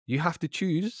You have to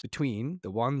choose between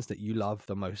the ones that you love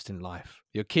the most in life.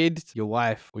 Your kid, your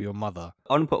wife, or your mother.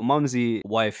 I want to put mumsy,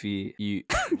 wifey, you.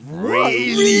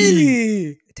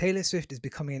 Really? Taylor Swift is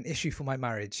becoming an issue for my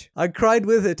marriage. I cried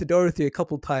with her to Dorothy a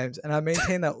couple times, and I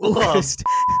maintain that August.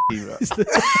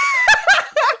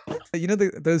 You know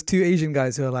those two Asian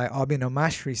guys who are like, I've been on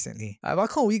MASH recently. Why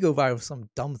can't we go viral for some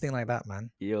dumb thing like that, man?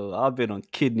 Yo, I've been on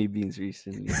kidney beans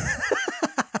recently.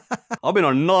 I've been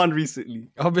on naan recently.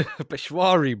 I've been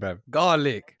peshwari, bro.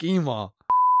 Garlic, keema.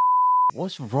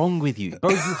 What's wrong with you?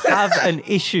 Bro, you have an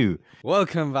issue.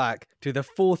 Welcome back to the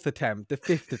 4th attempt, the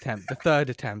 5th attempt, the 3rd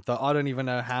attempt. I don't even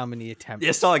know how many attempts.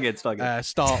 Yeah, start again.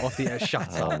 Start off the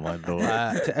shut up. Oh my lord.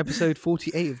 To episode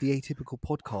 48 of the Atypical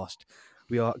podcast.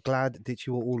 We are glad that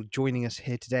you are all joining us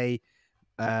here today.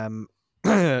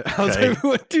 How's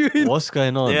everyone doing? What's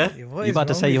going on? Yeah? You about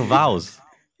to say your vows?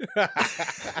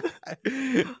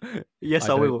 Yes,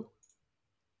 I will.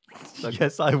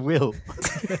 Yes, I will.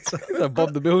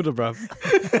 Bob the Builder, bruv.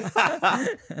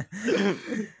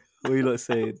 What are you lot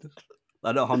saying?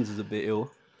 I know Hamza's a bit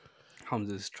ill.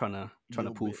 Hamza's trying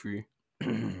to pull through.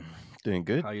 Doing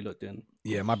good. How you lot doing?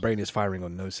 Yeah, my brain is firing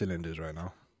on no cylinders right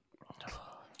now.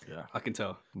 Yeah, I can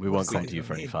tell. We won't come to you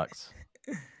for any facts.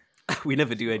 We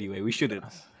never do anyway. We shouldn't.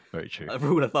 Very true.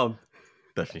 Rule of thumb.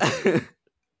 Definitely.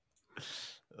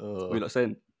 What are you lot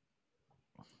saying?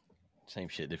 Same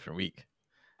shit, different week.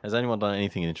 Has anyone done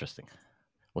anything interesting?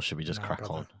 Or should we just crack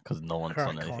on? Because no one's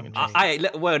done anything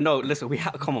interesting. Well, no, listen,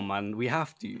 come on, man. We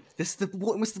have to. This is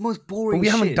what's the most boring But we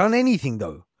haven't shit. done anything,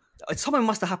 though. Something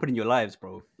must have happened in your lives,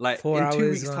 bro. Like, 4 hours 2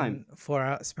 weeks' time.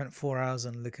 Spent 4 hours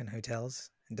on looking hotels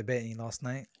and debating last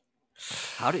night.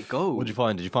 How'd it go? What did you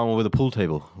find? Did you find one with a pool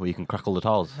table where you can crack all the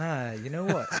tiles? Nah, you know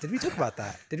what? Did we talk about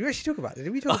that? Did we actually talk about it?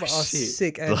 Did we talk about our shit.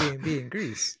 sick Airbnb in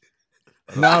Greece?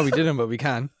 No, we didn't, but we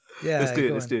can. Yeah, Let's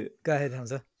do it. Go ahead,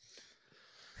 Hamza.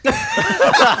 This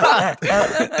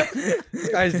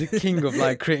guy's the king of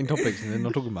like creating topics and then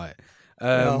not talking about it. We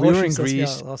were in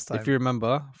Greece, last time. if you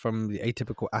remember, from the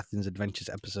Atypical Athens Adventures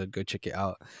episode. Go check it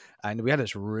out. And we had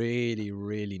this really,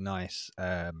 really nice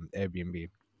Airbnb. We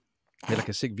had like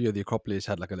a sick view of the Acropolis,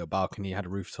 had like a little balcony, had a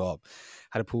rooftop,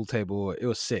 had a pool table. It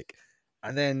was sick.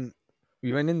 And then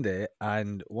we went in there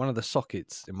and one of the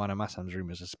sockets in Mana Massam's room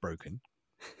was just broken.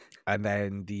 And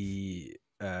then the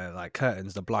like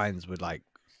curtains, the blinds were like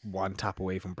one tap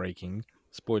away from breaking.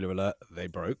 Spoiler alert, they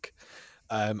broke.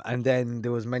 And then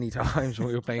there was many times when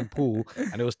we were playing pool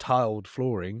and it was tiled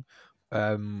flooring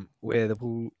where one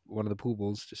of the pool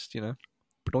balls just,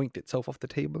 doinked itself off the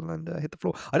table and hit the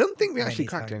floor. I don't think we actually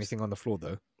cracked anything on the floor,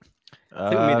 though. I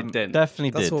think we made a dent.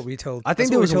 Definitely That's did. what we told. I think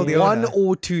there was one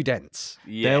or two dents.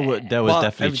 Yeah. There was But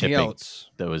definitely everything chipping. else.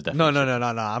 There was definitely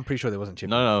No. I'm pretty sure there wasn't chipping.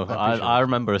 No. I'm pretty sure. I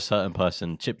remember a certain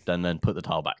person chipped and then put the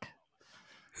tile back.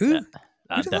 Who? Yeah,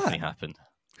 that did definitely that? happened.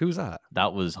 Who was that?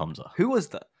 That was Hamza. Who was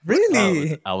that?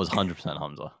 Really? I was 100%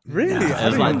 Hamza. Really? It I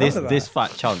was don't like remember this that.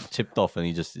 fat chunk chipped off and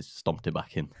he just stomped it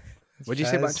back in. What did you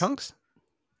say about Fez. chunks?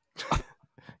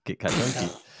 Kit Kat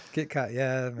Junkie. Kit Kat,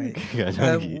 yeah, mate. Kit Kat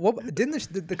Junkie. What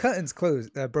didn't the curtains close?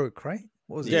 Broke, right?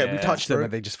 What was it? Yeah, we touched them Broke.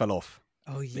 and they just fell off.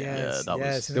 Oh Yeah, yes, that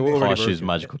yes. was and They then were they- already Harsh's broken.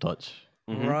 magical touch.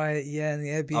 Mhm. Right, yeah,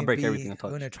 and the I'll break everything I Airbnb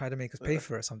touch. owner tried to make us pay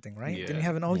for it or something, right? Yeah. Didn't you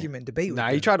have an argument, debate with Nah,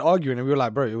 them? he tried arguing and we were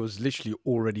like, bro, it was literally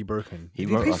already broken. He Did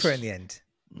you wrote pay us. for it in the end?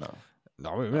 No.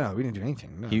 No, we didn't do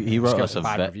anything. No. He Just wrote gave us a,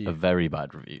 bad a review. very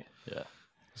bad review. Yeah.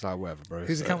 It's like, whatever, bro.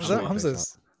 Whose So- account was sort that? your place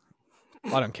Hamza's. out.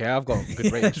 I don't care. I've got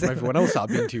good ratings from everyone else I've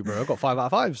been to, bro. I've got 5 out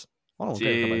of 5s. I don't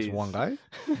care about this Jeez. one guy.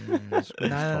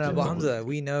 No, but Hamza,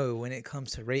 we know when it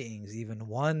comes to ratings, even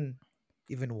one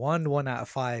 1 out of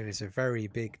 5 is a very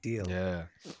big deal. Yeah.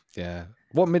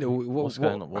 What What's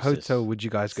going on? What's hotel this? would you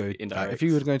guys go? Indirect. If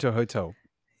you were going to a hotel,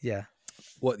 Yeah.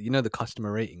 what the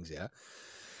customer ratings? Yeah.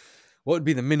 What would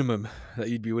be the minimum that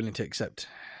you'd be willing to accept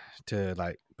to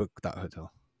like book that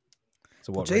hotel?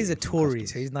 So Well, what? Jay's a rating from Tory,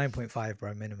 so customers? he's 9.5,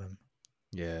 bro, minimum.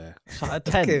 Yeah. So at Let's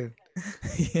 10. go.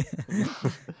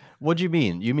 What do you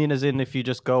mean? You mean as in if you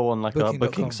just go on like a Booking.com.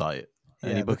 booking site?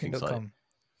 Any Yeah, booking site? booking.com.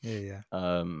 Yeah.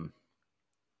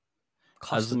 As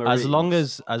Customer long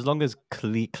ratings. as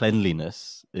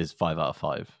cleanliness is 5 out of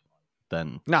 5,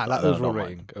 then Nah, like then I overall don't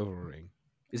rating. mind. Overall rating.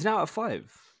 Is it out of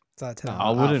 5? It's out of 10. Nah, I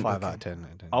out of wouldn't- 5 out of 10.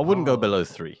 I wouldn't go Oh. below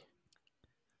 3.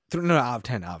 No, out of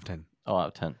 10. Out of 10. Oh, out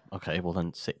of 10. Okay, well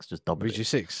then 6, just double Would you it.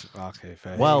 6? Okay,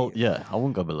 fair. Well, yeah, I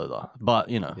wouldn't go below that. But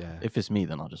Yeah. if it's me,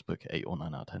 then I'll just book 8 or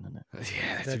 9 out of 10 in it.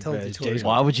 yeah, They're that's told fair. to Jay's Tory.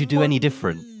 Why would you do any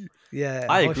different? Yeah.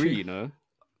 I how agree, should- you know.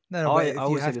 No, I- but if I you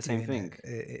always say have the to, same thing.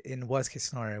 In worst case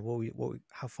scenario,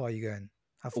 how far are you going?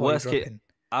 How far Worst are you case- dropping?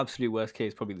 Absolute worst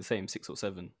case, probably the same, 6 or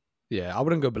 7. Yeah, I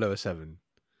wouldn't go below a 7.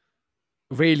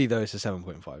 Really, though, it's a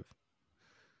 7.5.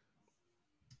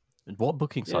 What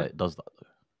booking site does that though?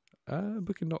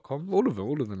 Booking.com. All of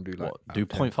them do like. What do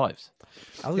 0.5s?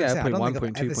 I was Yeah, gonna say, I don't 0.1, think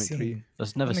I've 0.2, ever 0.3. seen.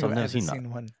 That's I never don't think I've never I've seen ever that.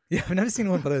 seen one. Yeah, I've never seen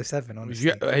one below 7.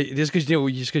 Honestly, Just because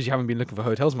you haven't been looking for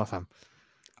hotels, my fam.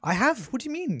 I have. What do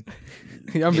you mean?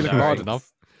 You haven't been looking hard Right.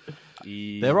 enough.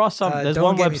 There are some. There's don't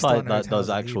one get me website started on that hotels does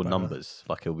at actual Lee, brother. numbers.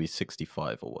 Like it'll be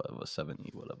 65 or whatever, 70,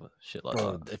 whatever, shit like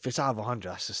Bro, that. if it's out of 100,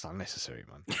 that's just unnecessary,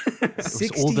 man.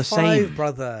 It's all the same.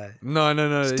 brother. No.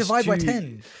 Just it's divide by too-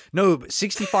 10. No, but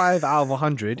 65 out of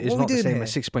 100 is What are we not the doing same here?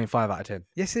 as 6.5 out of 10.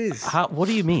 Yes, it is. What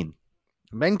do you mean?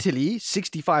 Mentally,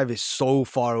 65 is so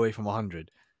far away from 100.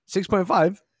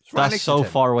 6.5? It's right That's next so to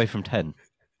 10. far away from 10.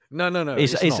 No.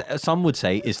 It's, not. some would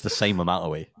say it's the same amount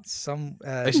away. It's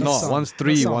not. One's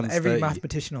 3, some. one's Every 30.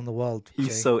 mathematician on the world. Jay.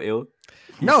 He's so ill.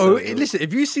 No, He's so ill. listen,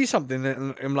 if you see something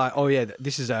and I'm like, oh yeah,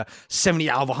 this is a 70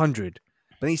 out of 100.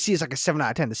 But then you see it's like a 7 out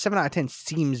of 10. The 7 out of 10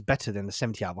 seems better than the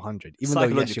 70 out of 100. Even though, yes,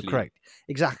 you're Psychologically. correct.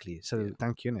 Exactly. So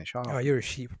thank you, innit? Shout Oh, out. you're a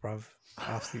sheep, bruv.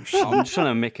 Absolute sheep. I'm just trying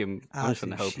to make him. I'm just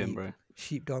trying to Absolute help him, sheep. bro.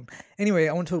 Sheepdog. Anyway,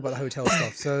 I want to talk about the hotel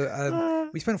stuff. So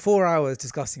we spent 4 hours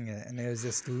discussing it, and there was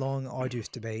this long, arduous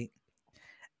debate.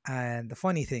 And the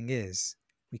funny thing is,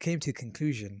 we came to a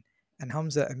conclusion, and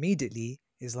Hamza immediately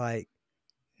is like,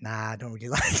 "Nah, I don't really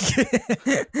like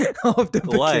it." After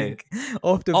booking, Why?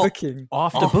 after booking,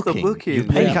 After booking, you Free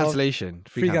pay. Yeah. cancellation.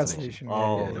 free cancellation. Yeah,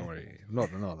 Oh. yeah, Yeah, yeah. don't worry.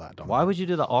 Not that. Don't Why would you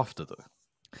do that after though?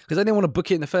 Because I didn't want to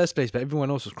book it in the first place, but everyone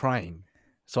else was crying.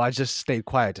 So I just stayed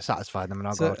quiet to satisfy them, and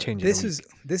I'll go change it.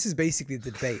 This is basically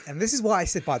the debate, and this is what I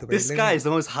said. By the way, This guy is the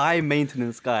most high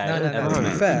maintenance guy. No.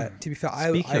 ever. To be fair, I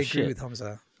Speak your agree shit. with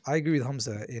Hamza. I agree with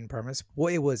Hamza in premise.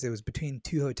 What it was between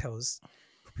 2 hotels.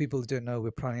 For people who don't know,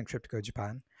 we're planning a trip to go to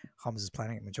Japan. Hamza's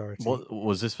planning a majority. What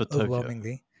was this for Tokyo?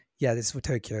 Overwhelmingly. Yeah, this is for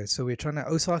Tokyo. So we're trying to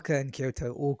Osaka and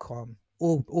Kyoto, all calm,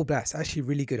 all blessed. Actually,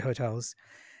 really good hotels.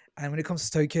 And when it comes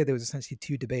to Tokyo, there was essentially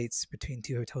 2 debates between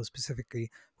 2 hotels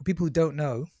specifically. For people who don't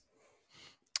know,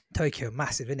 Tokyo,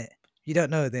 massive, innit? If you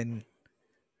don't know, then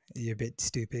you're a bit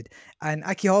stupid. And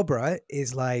Akihabara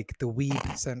is like the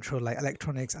weeb central, like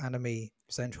electronics, anime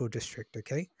central district,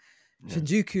 okay? Yeah.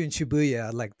 Shinjuku and Shibuya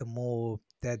are like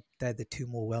they're the 2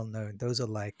 more well known. Those are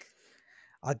like,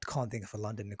 I can't think of a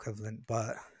London equivalent,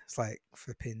 but it's like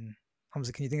flipping.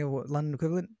 Hamza, can you think of what London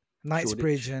equivalent?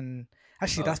 Knightsbridge and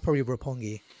actually that's probably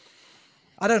Roppongi.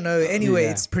 I don't know. Anyway,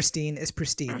 Yeah. it's pristine. It's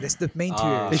pristine. That's the main 2 Ah.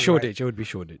 areas. It's right? Shoreditch. It would be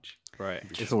Shoreditch. Right.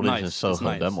 It's Shoreditch nice. and It's Soho,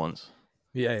 nice. them ones.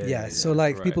 Yeah, so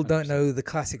like right, people don't 100%. know the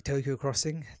classic Tokyo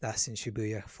crossing. That's in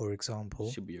Shibuya, for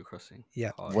example. Shibuya crossing.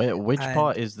 Yeah. Oh, Which And-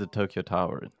 part is the Tokyo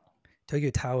Tower in? Tokyo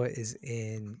Tower is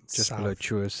in Just south. below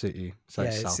Chua City. So Yeah,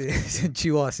 it's it's, south. it's in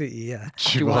Chihuahua City. Yeah,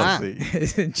 Chua.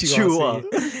 it's in Chihuahua.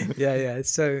 Chihuahua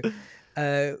City.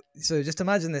 Yeah. So just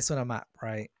imagine this on a map,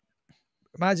 right?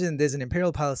 Imagine there's an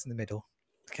imperial palace in the middle.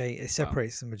 Okay, it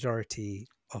separates the majority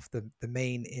of the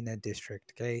main inner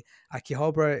district. Okay,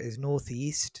 Akihabara is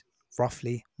northeast,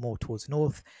 roughly more towards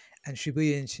north, and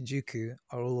Shibuya and Shinjuku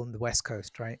are all on the west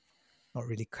coast, right? Not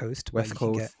really coast, West but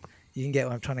Coast. you can get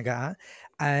what I'm trying to get at.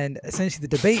 And essentially,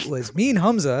 the debate was me and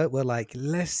Hamza were like,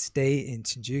 let's stay in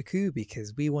Shinjuku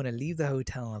because we want to leave the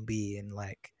hotel and be in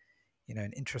like,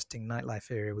 an interesting nightlife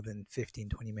area within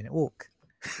 15-20 minute walk.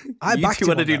 I You backed 2 him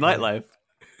want to on do that, bro. nightlife?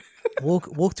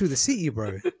 Walk through the city,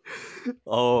 bro.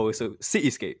 Oh, so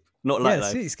cityscape, not Yeah,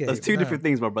 nightlife. cityscape, That's 2 no. different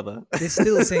things, my brother. It's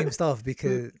still the same stuff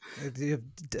because you're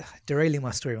derailing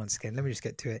my story once again. Let me just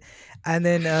get to it. And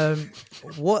then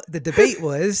what the debate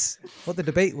was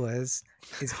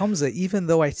is Hamza, even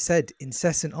though I said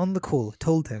incessant on the call,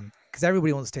 told him, because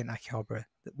everybody wants to stay in Akihabara.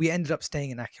 We ended up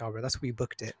staying in Akihabara. That's where we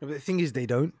booked it. But the thing is, they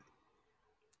don't.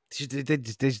 They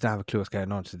just don't have a clue what's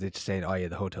going on. So they're just saying, oh yeah,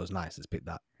 the hotel's nice. Let's pick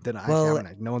that. They're not Well,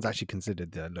 no one's actually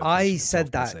considered the location I itself, said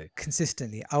per that se.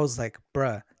 consistently. I was like,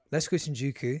 bruh, let's go to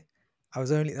Shinjuku. I was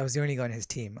the only guy on his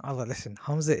team. I was like, listen,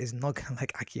 Hamza is not gonna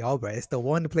like Akihabara. It's the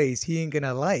one place he ain't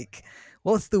gonna like.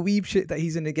 What's the weeb shit that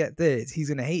he's gonna get there? He's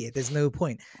gonna hate it. There's no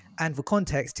point. And for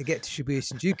context, to get to Shibuya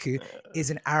Shinjuku is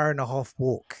an hour-and-a-half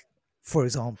walk, for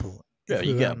example. Yeah, if we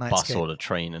you were get a on night bus skate. or the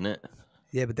train in it.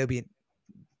 Yeah, but they'll be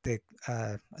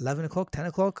 11 o'clock, 10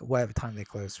 o'clock, whatever time they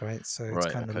close, right? So it's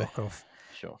Right, kind of okay. lock off.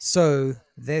 Sure. So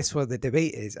that's what the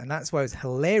debate is, and that's why it's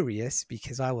hilarious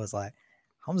because I was like,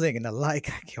 Hamza ain't gonna like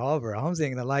Akihabara.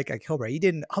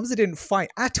 Hamza didn't fight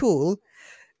at all.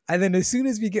 And then as soon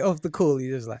as we get off the call,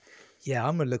 he's just like, yeah,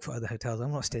 I'm gonna look for other hotels.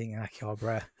 I'm not staying in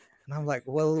Akihabara. And I'm like,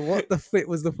 well, what the fit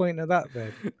was the point of that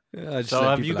then? Yeah, just So let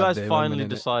have you people guys their one finally minute.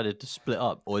 decided to split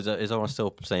up, or is everyone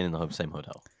still staying in the same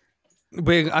hotel?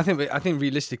 I think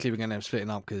realistically we're gonna end up splitting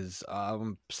up because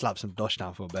slap some dosh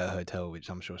down for a better hotel, which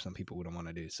I'm sure some people wouldn't want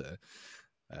to do. So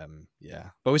Yeah,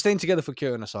 but we're staying together for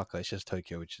Kyoto and Osaka. It's just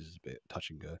Tokyo, which is a bit touch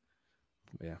and go.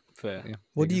 But yeah, Fair. yeah.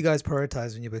 What do you guys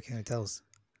prioritize when you're booking hotels?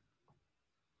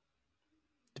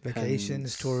 Vacation,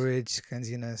 Depends. storage,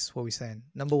 cleanliness. What are we saying?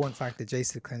 Number one factor,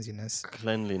 Jason, cleanliness.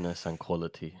 Cleanliness and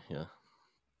quality. Yeah.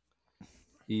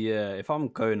 Yeah, if I'm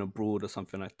going abroad or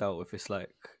something like that, or if it's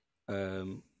like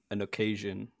an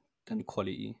occasion, then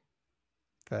quality.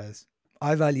 Fairs.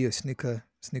 I value a snooker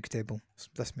table.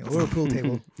 That's me. Or a pool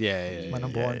table. Yeah, My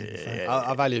number one. to be fair.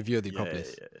 I value a view of the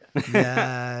Acropolis.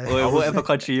 Yeah. Or whatever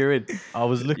country you're in. I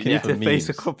was You looking need for to face memes.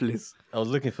 Acropolis. I was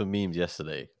looking for memes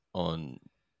yesterday on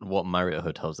what Marriott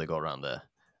hotels they got around there,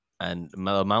 and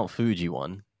Mount Fuji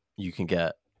one, you can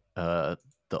get the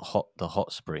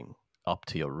hot spring up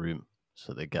to your room,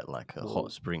 so they get like a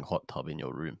hot spring hot tub in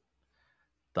your room.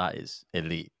 That is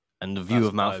elite, and the view That's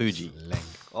of Mount vibes. Fuji.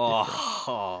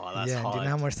 Oh, that's yeah, and do you know how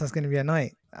hard. much that's going to be a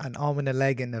night? An arm and a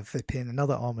leg and a flipping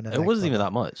another arm and a leg. It wasn't even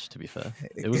brother. that much, to be fair.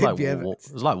 It It was could like be ever-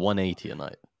 it was like 180 a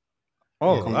night.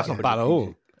 Oh, Yeah, that's yeah. not bad at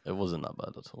all. It wasn't that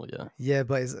bad at all. Yeah. Yeah,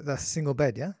 but that's a single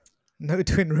bed, yeah? No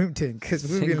twin room thing, because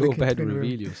we've been Single looking bed, twin room.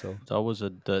 reveal yourself. That was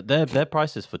their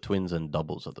prices for twins and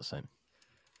doubles are the same.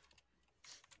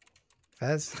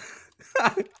 Fairs?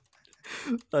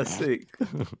 That's sick.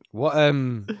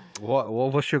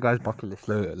 What's your guys' bucket list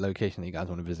location that you guys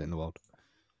want to visit in the world?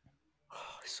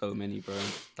 So many, bro.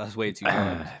 That's way too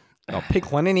hard. Oh,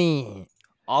 pick one, any.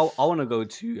 I want to go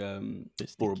to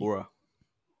Bora Bora,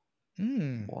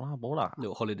 Mm.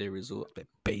 little holiday resort. Bit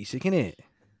basic, innit?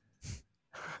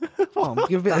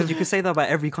 Give a bit Dad, of- you can say that about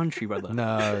every country, brother.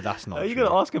 No, that's not. Are you true.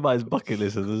 gonna ask him about his bucket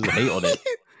list and just hate on it?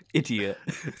 Idiot.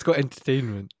 It's got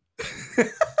entertainment.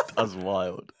 That's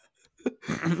wild.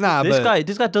 Nah, This but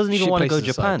guy doesn't even shit want to go places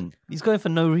aside. Japan. He's going for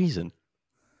no reason.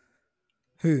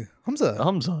 Who? Hamza?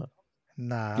 Hamza.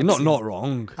 Nah. you're not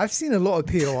wrong. I've seen a lot of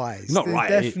POIs. Not There's right.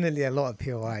 definitely a lot of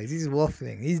POIs. He's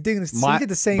waffling. He's doing this. My he did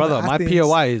the same. brother, at my Athens.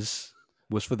 POIs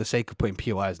was for the sake of putting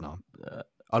POIs now.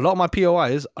 A lot of my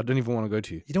POIs, I don't even want to go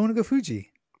to. You don't want to go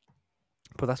Fuji?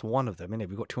 But that's one of them, innit?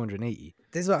 We've got 280.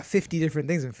 There's about 50 different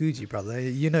things in Fuji, brother.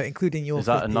 You know, including your. Is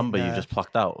that a flipping, number you just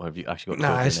plucked out, or have you actually got?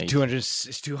 Nah, it's 280? 200.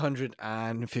 It's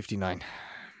 259.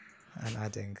 And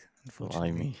adding,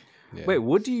 unfortunately. Blimey. Yeah. Wait,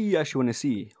 what do you actually want to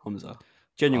see, Hamza?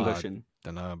 Genuine question.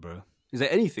 Don't know, bro. Is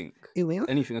there anything? Clip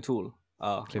Anything at all?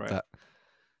 Ah, that. right. Right,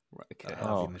 okay.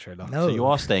 That'll be in the trailer. No. So you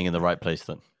are staying in the right place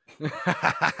then.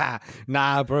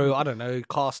 Nah, bro. I don't know.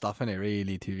 Car stuff, innit?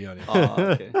 Really, to be honest. Ah,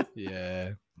 okay.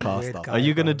 Yeah, car Weird stuff. guy. Are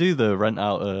you gonna bro. do the rent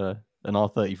out an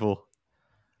R34?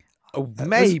 Oh,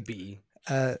 maybe.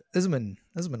 Usman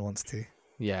wants to.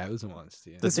 Yeah, it wasn't once.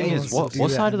 Yeah. The This thing one is, wants to what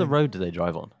do that side of and the then- road do they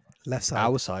drive on? Left side.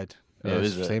 Our side. Oh, Yeah, is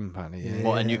it's the it? same apparently. Yeah. Yeah.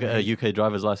 What, and you get a UK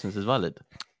driver's license is valid?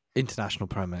 International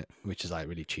permit, which is like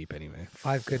really cheap anyway.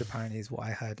 £5 apparently is what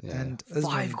I heard. Yeah. And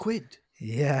Usman, £5.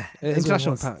 Yeah. Usman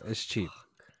International wants- permit is cheap.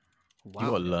 You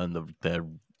gotta learn their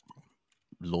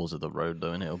laws of the road,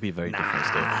 though, and it'll be very different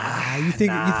still. Ah, you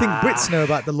think Brits know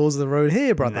about the laws of the road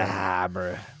here, brother? Nah,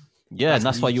 bro. Yeah, and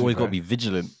that's why you easy, always bro. gotta be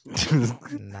vigilant.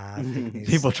 Nah. I think he's-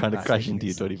 People trying to I crash think into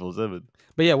you he's- 24/7.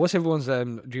 But yeah, what's everyone's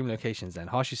dream locations then?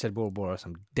 Harshi said Bora Bora,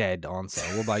 some dead answer.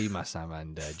 What about you, Massam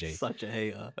and Jay? Such a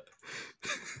hater.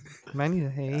 Man, you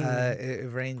hate. It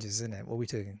ranges, isn't it? What are we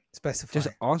talking? Specify. Just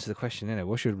answer the question, innit?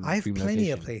 What's your I have dream plenty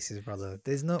location? of places, brother.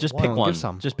 There's not Just one. pick Give one.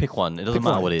 some. Just pick one. It doesn't Pick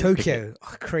matter one. what it is. Pick it. Tokyo.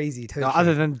 Oh, crazy Tokyo. No,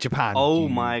 other than Japan. Oh you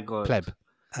my god. Pleb.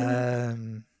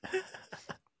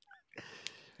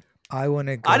 I want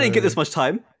to go. I didn't get this much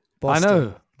time. Boston. I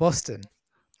know. Boston.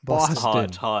 Boston.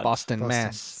 Hard. Boston, Boston.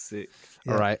 Mass. Sick.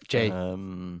 Yeah. All right, Jay.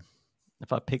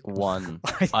 If I pick one,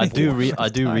 I I think do. one I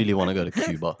do time. really want to go to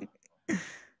Cuba.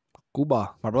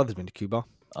 Cuba. My brother's been to Cuba.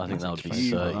 I think that would be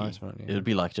Cuba. so. Nice, man, yeah. It would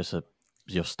be like just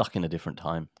you're stuck in a different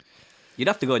time. You'd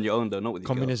have to go on your own though, not with your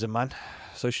girl. Communism, man.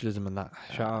 Socialism and that.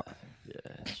 Shout out.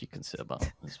 Yeah, she can sit about.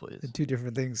 That's what it They're is. two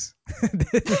different things.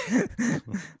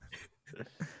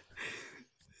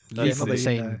 Leaf not on that the you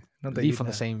same. know. Not that you Leaf on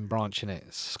the know. same branch in it.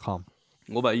 It's calm.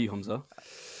 What about you, Hamza?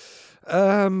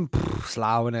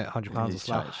 Slough in it. £100 of He's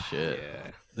Slough. chatting shit.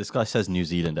 Yeah. This guy says New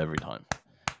Zealand every time.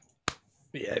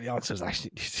 Yeah, the answer is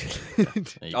actually New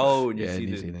Zealand. There you go. Oh, New Yeah, Zealand.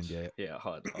 New Zealand, yeah. Yeah,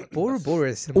 hard. Bora Bora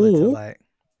is similar to Or- like.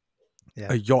 Yeah.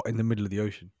 A yacht in the middle of the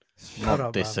ocean. Shut Not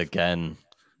up, this bruv. again.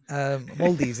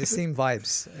 Maldives, the same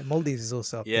vibes. Maldives is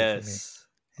also up there for me. Yes.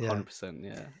 Yeah. 100%.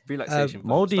 Yeah. Relaxation. vibes.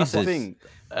 Maldives That's the is- thing.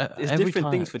 It's Every different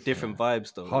time- things for different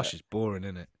vibes, though. Harsh like- is boring,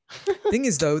 isn't it? Thing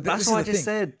is, though, That's this what I is the just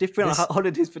thing. said. Different This-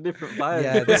 holidays for different vibes.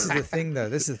 Yeah, this is the thing, though.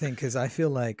 This is the thing because I feel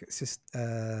like it's just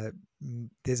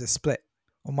there's a split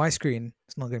on my screen.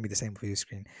 It's not going to be the same for your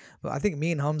screen, but I think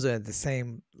me and Hamza are the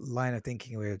same line of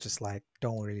thinking. We're just like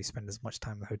don't really spend as much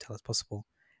time in the hotel as possible.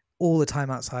 all the time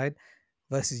outside,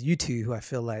 versus you two, who I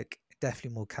feel like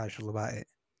definitely more casual about it.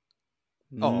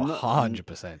 Oh, No-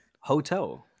 100%.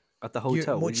 Hotel. At the You're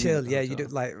hotel. more what do you mean chill, at the yeah. You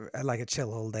hotel? do like a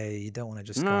chill holiday. You don't want to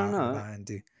just go No, out no. and about and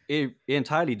do. It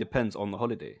entirely depends on the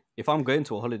holiday. If I'm going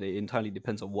to a holiday, it entirely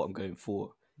depends on what I'm going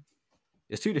for.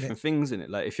 There's two different things in it.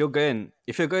 Like if you're going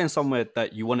somewhere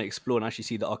that you want to explore and actually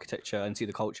see the architecture and see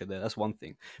the culture there, that's one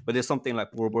thing. But there's something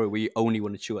like Bora Bora where you only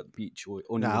want to chill at the beach or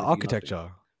only Nah, want to do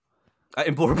architecture. nothing.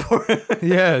 In Bora Bora.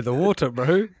 Yeah, the water,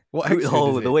 bro. What exit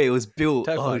Oh, is the it? way it was built.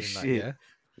 Turquoise Oh and that, shit. yeah?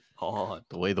 Oh,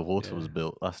 The way the water was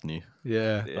built, that's new.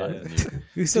 Yeah. That yeah. is new.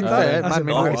 Who said be that? fair, That's man The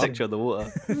made water. architecture of the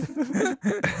water.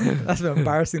 That's an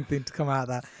embarrassing thing to come out of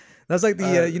that. That's like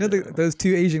the you know those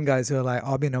two Asian guys who are like,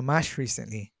 I've been on MASH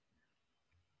recently.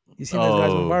 You seen those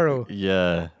guys on viral?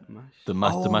 Yeah. The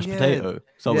mashed yeah. potato.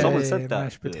 Someone said that.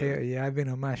 Mashed potato. Yeah, I've been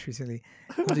on MASH recently.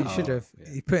 You should Oh, have.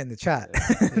 yeah. You put it in the chat.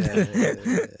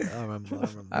 Yeah. I remember.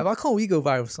 Why can't we go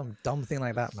viral for some dumb thing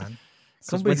like that, man?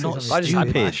 Somebody we're say not something I just had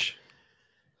stupid. mash.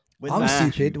 I'm Nah.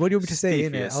 stupid. What do you want me to say Speak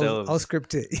in for it? I'll yourselves.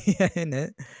 script it. Yeah, in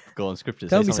it. Go on, scripted.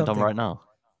 Tell Say me something dumb something. right now.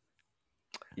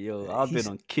 Yo, I've He's-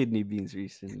 been on kidney beans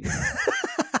recently.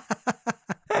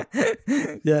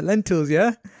 Yeah, lentils.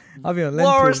 Yeah, I'll be on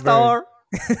War lentils. Bro. star.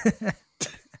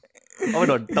 I've been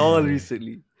on dal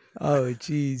recently. Oh,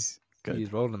 jeez. Good.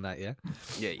 He's rolling that, yeah.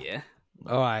 Yeah.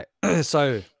 All right.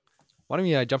 So, why don't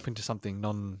we jump into something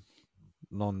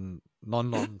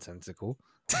non-nonsensical?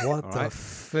 What All the right.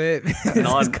 flip? this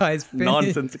Non- guy's finished.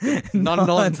 Nonsensical.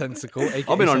 Non-nonsensical.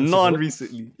 I've been on non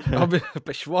recently. I've been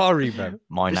Peshwari, bro.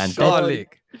 Mine and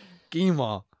Garlic.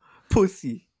 Gima.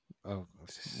 Pussy. Oh,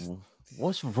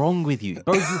 What's wrong with you?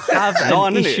 Bro, you have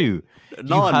None, an innit? issue.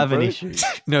 None, you have an bro. issue.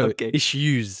 no, Okay.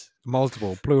 issues.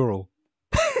 Multiple, plural.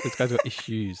 This guy's got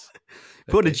issues.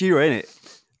 Put a Jira in it.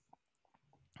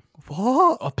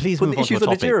 What? Oh, please Put move the on to a issues on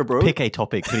the topic. Jira, bro. Pick a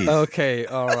topic, please. Okay,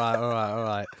 all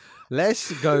right.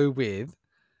 Let's go with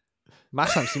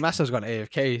Massam. See, Massam's got an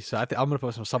AFK, so I think I'm gonna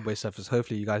put some Subway Surfers.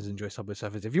 Hopefully, you guys enjoy Subway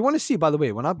Surfers. If you want to see, by the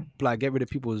way, when I like get rid of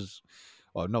people's,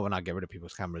 well, not when I get rid of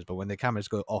people's cameras, but when their cameras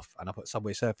go off and I put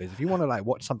Subway Surfers, if you want to like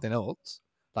watch something else,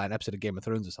 like an episode of Game of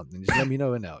Thrones or something, just let me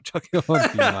know and I'll chuck it on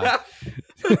for you, man.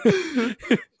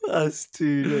 That's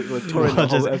too. We're touring the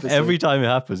Just whole episode. every time it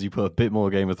happens, you put a bit more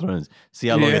Game of Thrones. See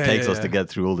how long it Yeah, takes us yeah. to get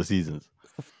through all the seasons.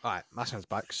 All right, Massam's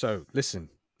back. So listen,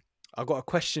 I've got a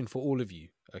question for all of you.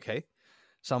 Okay,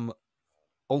 some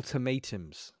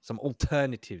ultimatums, some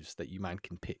alternatives that you man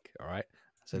can pick. All right.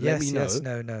 So let Yes, me know yes,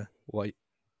 no. what.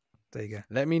 There you go.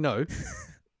 Let me know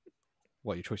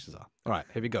what your choices are. All right,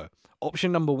 here we go.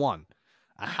 Option number 1,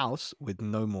 a house with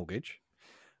no mortgage.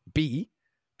 B,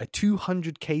 a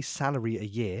 200k salary a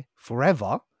year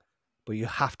forever, but you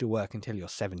have to work until you're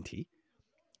 70.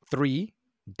 3,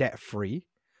 debt free.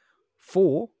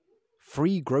 4,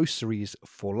 free groceries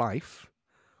for life.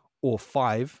 Or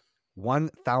 5,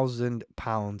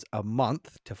 £1,000 a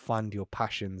month to fund your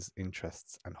passions,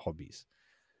 interests, and hobbies.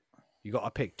 You got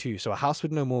to pick 2. So a house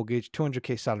with no mortgage,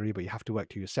 200k salary, but you have to work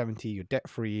till you're 70. You're debt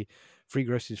free, free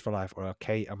groceries for life, or a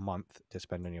K a month to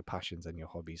spend on your passions and your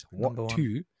hobbies. Number What one.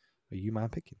 2 are you man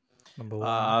picking? Number 1.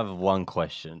 I have one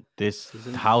question. This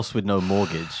house with no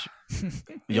mortgage.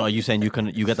 Are you saying you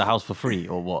get the house for free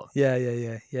or what? Yeah.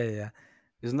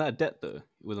 Isn't that a debt though?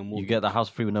 With a mortgage. You get the house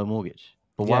free with no mortgage.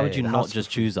 But Yeah, why would yeah, you the not house for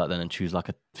just free. choose that then and choose like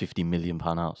a £50 million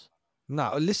house?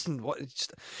 No, listen. What? It's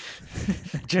just...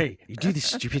 Jay, you do this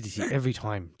stupidity every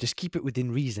time. Just keep it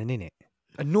within reason, innit?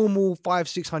 A normal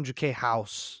 500-600k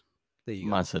house. There you go.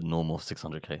 Mine said normal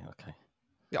 600k. Okay.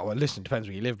 Yeah, well, listen. Depends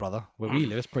where you live, brother. Where we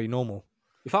live, it's pretty normal.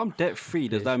 If I'm debt free,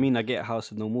 does that mean I get a house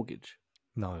with no mortgage?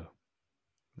 No.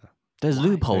 There's No,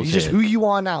 loopholes you here. just who you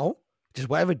are now. Just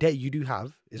whatever debt you do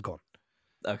have is gone.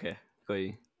 Okay, got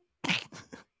you.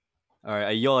 All right,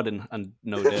 a yard and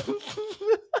no debt.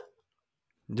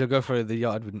 You'll go for the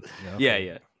yard. With,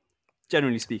 Yeah.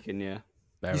 Generally speaking, yeah.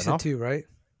 Fair You said enough. 2, right?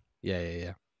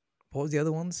 Yeah. What was the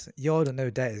other ones? Yard or no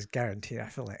debt is guaranteed. I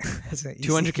feel like that's an easy-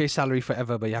 200k salary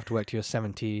forever, but you have to work till you're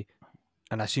 70.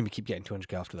 And I assume you keep getting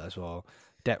 200k after that as well.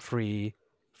 Debt free,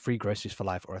 free groceries for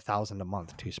life, or $1,000 a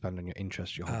month to spend on your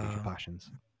interests, your hobbies, your passions.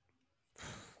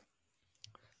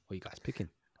 What are you guys picking?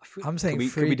 I'm saying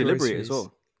could free we deliberate groceries. as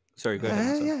well? Sorry, go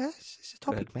ahead. Massa. It's a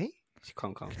topic, mate.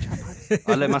 Come.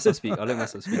 I'll let Massa speak. And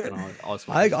I'll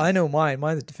speak. I know mine.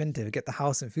 Mine's definitive. Get the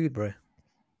house and food, bro.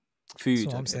 Food. That's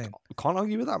what I'm okay. saying. Can't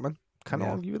argue with that, man. Cannot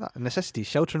Yeah. argue with that. Necessities,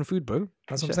 shelter and food, bro.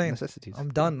 That's what I'm saying. Necessities.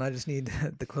 I'm done. I just need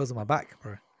the clothes on my back,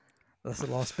 bro. That's the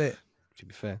last bit. To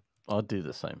be fair. I'd do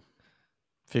the same.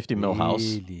 50 mil house,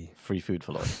 Really? free food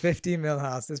for life. 50 mil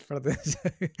house. This brother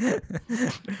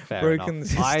Fair broken enough.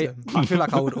 the system. I feel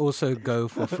like I would also go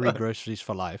for free groceries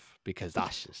for life because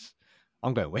that's just.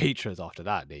 I'm going Waitrose after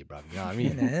that day, bro. You know what I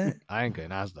mean? Innit? I ain't going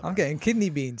Asda. I'm getting kidney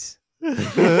beans.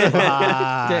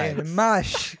 Right. Getting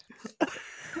mash.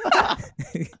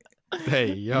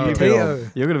 Hey, yo. Potato.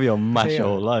 You're gonna be on mash Potato. your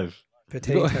whole life.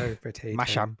 Potato.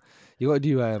 Masham. You gotta do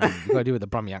you gotta do it with the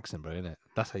Brummie accent, bro, innit?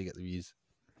 That's how you get the views.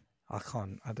 I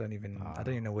can't. I don't even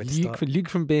know where to start. Luke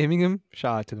from Birmingham.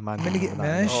 Shout out to the man. I'm gonna get from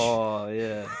that, mash. Oh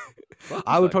yeah.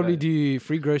 I would That probably guy. do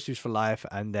free groceries for life,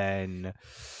 and then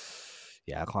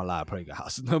I can't lie, I'd probably get a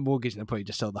house, no mortgage, and I'd probably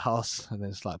just sell the house and then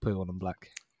just like put it on black.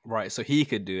 Right, so he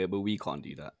could do it, but we can't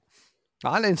do that.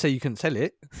 I didn't say you couldn't sell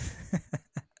it.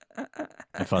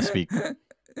 If I speak,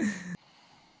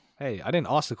 Hey, I didn't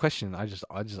ask the question. I just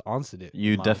answered it.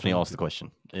 you in my definitely opinion. asked the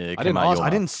question. It I came didn't out ask. your I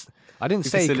mouth. didn't You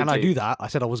say can I do facilitate. that. I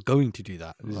said I was going to do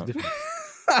that. This is Oh. different.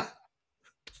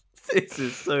 This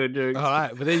is so jokes. All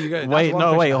right, but there you go. That's Wait, one no,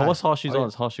 question wait. I had. What's Harshy's Oh, yeah.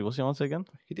 answer? Harshy, what's your answer again?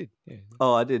 He did. Yeah.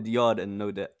 Oh, I did yard and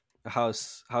no debt.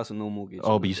 House and no mortgage.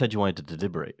 Oh, but you said you wanted to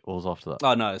deliberate. What was after that?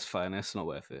 Oh no, it's fine. It's not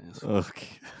worth it. It's, fine. Okay.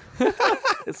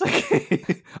 It's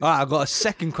okay. All right, I've got a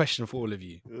second question for all of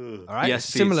you. All right, Yes,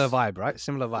 similar please. vibe, right?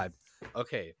 Similar vibe.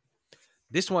 Okay,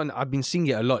 this one I've been seeing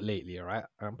it a lot lately. All right,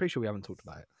 I'm pretty sure we haven't talked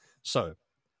about it. So,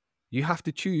 you have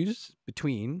to choose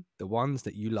between the ones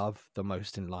that you love the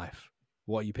most in life.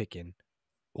 What are you picking?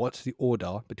 What's the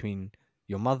order between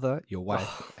your mother, your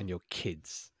wife, and your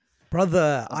kids?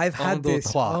 Brother, I've had Un, this.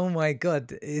 deux, trois. Oh my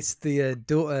god, it's the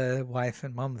daughter, wife,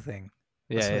 and mum thing.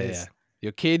 That's Yeah, what yeah, it yeah. is.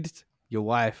 Your kid, your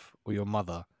wife, or your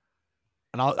mother.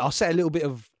 And I'll set a little bit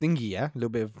of thingy, yeah, a little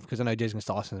bit of because I know Jay's gonna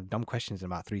start asking some dumb questions in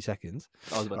about 3 seconds.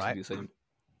 I was about Right. to do the same.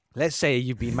 Let's say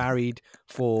you've been married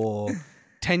for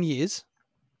 10 years,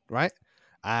 right?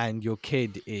 And your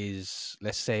kid is,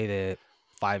 let's say they're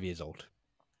 5 years old.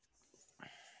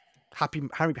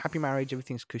 Happy marriage,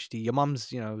 everything's cushy. Your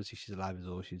mum's, obviously she's alive as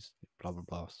well. She's blah blah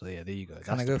blah. So yeah, there you go.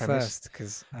 Can I the go premise. first?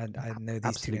 Because I know these two are going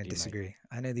Absolutely, to mate. disagree.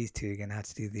 I know these two are going to have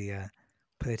to do the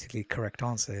politically correct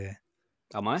answer here.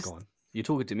 Am I? Go on. You're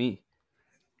talking to me.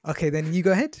 Okay, then you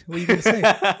go ahead. What are you going to say?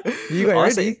 You got it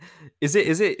Honestly, ready?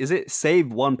 Is it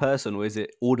save one person or is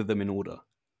it order them in order?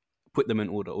 Put them in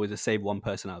order, or is it save one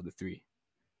person out of the 3?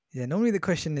 Yeah, normally the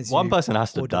question is One you person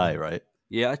has to order die, them. right?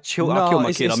 Yeah, I'll kill No, my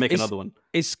it's- kid. I'll it's- make it's- another one.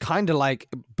 It's kind of like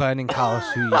burning cows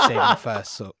who you saving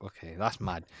first. So okay, that's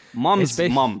mad. Mum's ba-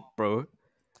 mum, bro.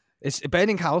 It's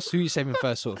burning cows who you saving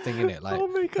first sort of thing, innit? Like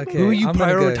Okay, who are you I'm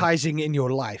gonna go prioritizing in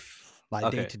your life, like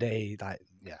Okay. day to day, like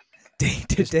yeah. day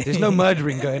to day. There's no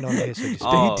murdering going on here, so just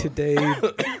Oh. Day to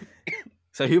day.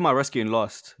 So who am I rescuing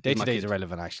last? day Is to my day is kid.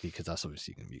 irrelevant actually because that's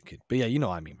obviously gonna be a kid. But yeah, you know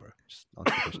what I mean, bro. Just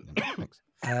answer the question. Then. Thanks.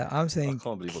 I'm I saying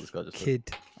can't believe what this guy just said.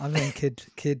 kid. I'm saying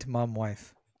kid, mum,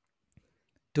 wife.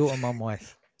 Daughter, mum,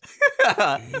 wife. That's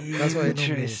what it normally is.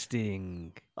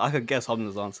 Interesting. I could guess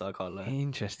Hamza's answer. I can't lie.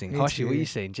 Interesting. Me Hashi, what are too. you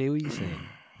saying? Jay, what are you saying?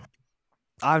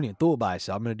 I haven't even thought about it,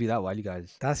 so I'm gonna do that while you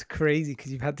guys. That's crazy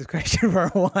because you've had this question for a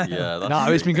while. Yeah, that's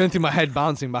No, it's been going through my head,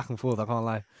 bouncing back and forth. I can't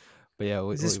lie. But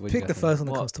yeah, Just what do you pick the guys think? first one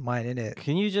that What? comes to mind, innit?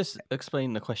 Can you just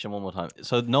explain the question one more time?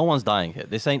 So no one's dying here.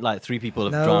 This ain't like 3 people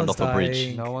have No drowned one's off a bridge.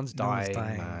 dying. No one's No one's dying,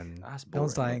 dying. man. That's No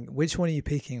one's boring. dying. Which one are you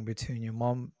picking between your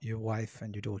mom, your wife,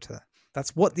 and your daughter?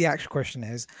 That's what the actual question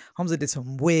is. Hamza did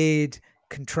some weird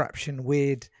contraption,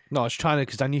 weird. No, I was trying to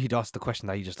because I knew he'd asked the question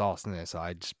that you just asked, innit? So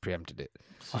I just preempted it.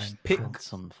 Fine. Pick Had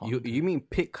some fun. you mean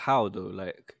pick how though?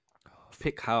 Like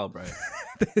pick how, bro?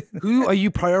 Who are you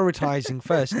prioritizing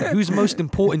first? Like, who's most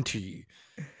important to you?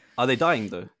 Are they dying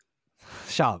though?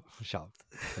 Sharp. Yeah,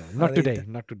 not they today. di-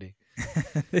 Not today.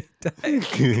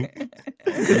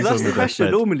 That's the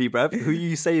question normally, bro. Who are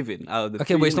you saving out of the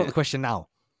Okay, 3, wait, it's not the innit? question now.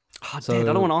 Oh, So- Dad,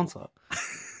 I don't want to answer.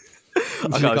 Okay,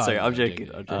 You I'm can't, sorry. I'm I'm joking.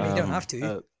 joking. I'm joking. you don't have to.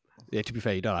 Uh, Yeah, to be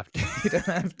fair, you don't have to. You don't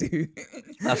have to.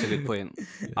 That's a good point.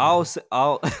 I was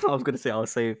gonna say I'll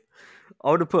save. I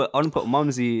want to put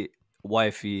mumsy,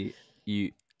 wifey,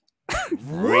 you.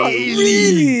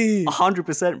 Really?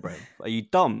 100%, bro. Are you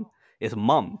dumb? It's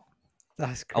mum.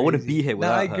 That's crazy. I wouldn't be here No,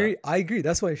 I without her. agree. I agree.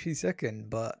 That's why she's second.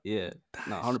 But Yeah,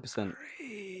 no, 100%.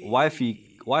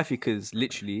 Wifey, because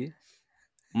literally,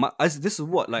 this is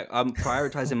what like I'm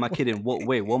prioritizing my kid in what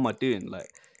way? What am I doing? Like,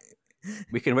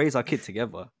 we can raise our kid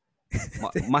together.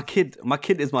 My kid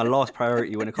is my last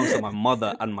priority when it comes to my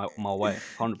mother and my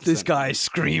wife. 100%. This guy is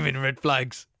screaming red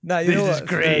flags. nah, you know This is what?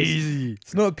 crazy.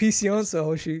 It's not a PC answer,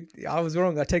 Hoshi. I was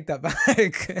wrong. I take that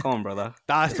back. Come on, brother.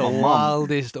 That's the My mum.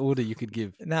 wildest order you could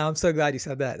give. Nah, I'm so glad you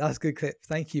said that. That's a good clip.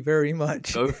 Thank you very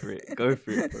much. Go for it, bro.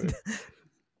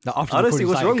 Now, after Honestly, the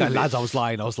what's recording wrong started, with lads, it? I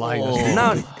was lying. Oh.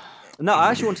 Now, No,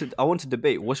 I want to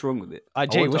debate. What's wrong with it?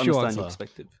 Jay, I want what's to your understand answer?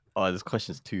 perspective. Oh, this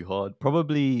question's too hard.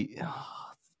 Probably. The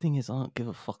thing is, I don't give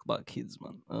a fuck about kids,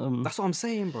 man. That's what I'm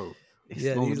saying, bro. It's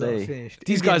Yeah, long these are day. finished.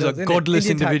 These Indian guys are dogs, innit? godless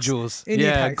Indian tax. individuals. Indian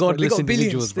Yeah, tax, bro. godless They got billions.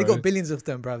 individuals, They bro. got billions of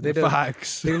them, bro. They don't.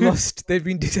 Facts. They lost. They've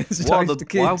been desensitized to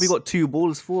kids. Why have we got 2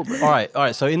 balls for, bro? All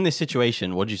right. So in this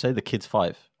situation, what did you say? The kid's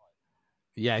 5.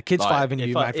 Yeah, kid's Right, 5 and you've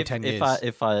if been I- married for if- 10 if years.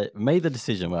 if I made the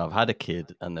decision where I've had a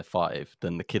kid and they're 5,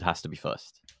 then the kid has to be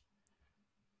first.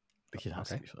 The kid has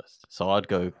to Okay. be first. So I'd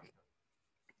go.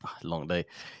 Long day.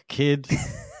 Kid,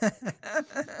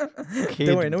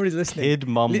 Don't worry, nobody's listening. kid,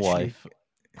 mum, Literally. wife,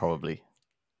 probably,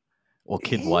 or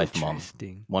kid, wife, mum.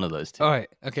 Interesting. One of those two. All right.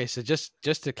 Okay. So just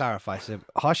to clarify, so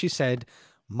Hashi said,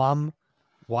 mum,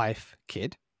 wife,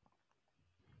 kid.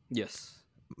 Yes.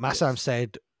 Masam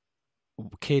said,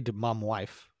 kid, mum,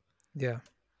 wife. Yeah.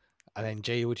 And then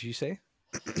Jay, what did you say?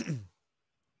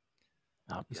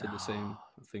 You said the same,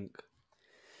 I think.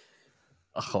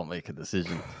 I can't make a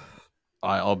decision.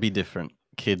 I'll be different.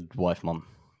 Kid, wife, mum.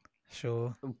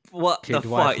 Sure. What Kid, the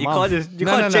wife, fuck? You mum. can't just you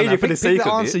No, can't no, no, change no. it for the Pick sake the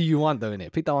of answer it. you want, though,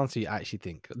 innit? Pick the answer you actually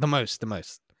think the most.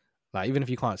 Like, even if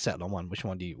you can't settle on one, which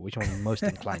one are you most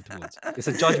inclined towards? It's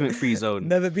a judgment-free zone.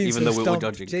 Never been even so though we're all stumped.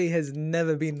 judging. Jay has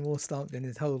never been more stumped in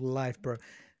his whole life, bro.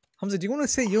 Hamza, do you want to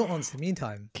say your answer?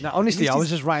 Meantime, No, honestly, At I least was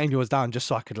just writing yours down just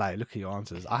so I could like look at your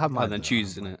answers. I have mine. And then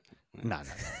choose, innit? No.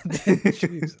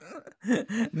 choose,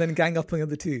 and then gang up on the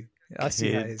other two. I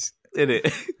see how it Kid. is.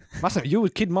 Innit? Masam, you were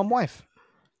kid, mum, wife.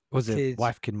 Was it Kid,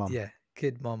 wife, kid, mum? Yeah,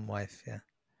 kid, mom, wife. Yeah.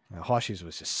 Harshi's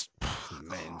was just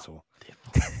mental.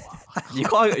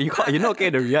 You're not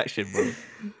getting a reaction, bro.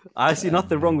 I see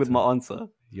nothing wrong with my answer.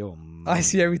 Yo, I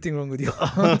see everything wrong with your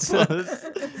answer.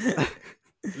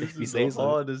 This You is say the so.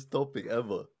 hardest topic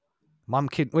ever. mum,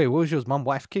 kid. Wait, what was yours? Mum,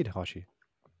 wife, kid, Harshi.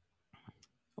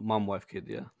 Mum, wife, kid,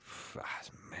 yeah.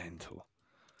 That's mental.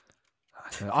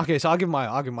 Okay, so I'll give my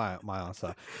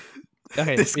answer.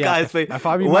 Okay, This yeah, guy's if, face. if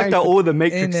I be Worked married out for- all the In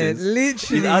it, matrices.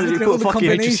 literally, He's actually looking at all put the fucking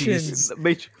combinations.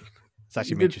 it's actually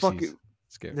He did matrices. fucking-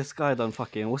 It's good. This guy done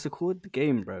fucking what's it called? The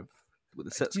game, bruv. With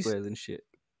the set You s- squares and shit.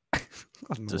 I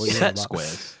don't know Just what you're on set about.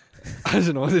 squares. I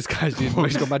don't know what this guy's doing. But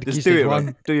he's got mad Just key do stage it, one.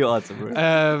 man. Do your answer, bro.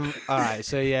 All right,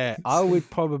 so yeah, I would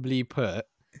probably put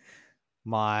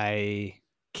my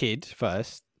kid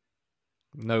first.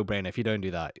 No brainer. If you don't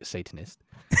do that, you're Satanist.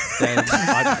 Then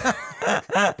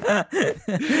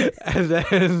and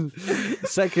then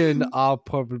second, I'll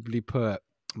probably put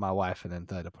my wife, and then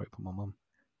third, I'll probably put my mum.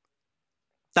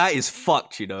 That is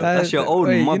fucked, you know. That- That's your own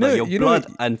wait, you mother, know- your you know blood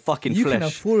what? and fucking You can have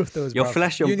flesh. 4 of those. Your bruv.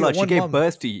 flesh You and only blood. got She one gave mum.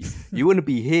 birth to you. You wouldn't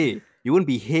be here. You wouldn't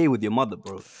be here with your mother,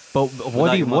 bro. But Without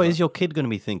what your what mother. is your kid going to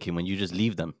be thinking when you just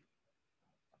leave them?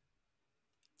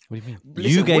 What do you mean? You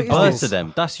Listen, gave what is birth to this?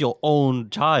 them. That's your own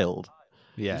child.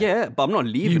 Yeah, Yeah, but I'm not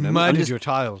leaving you them. I'm murdered just, your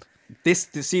child.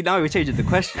 See, now we're changing the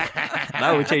question.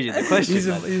 Now we're changing the question. He's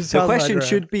a- man. he's a The child question murderer.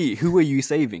 should be, who are you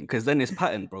saving? Because then it's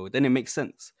pattern, bro. Then it makes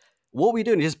sense. What we're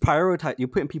doing is just prioritize. You're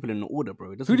putting people in an order,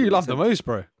 bro. It doesn't Who do you make love the sense. most,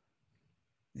 bro?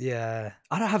 Yeah.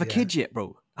 I don't have a Yeah. kid yet,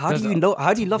 bro. How Does do you it- know?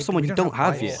 How do you love we- someone we you don't don't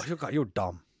have have wives. yet? You're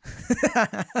dumb.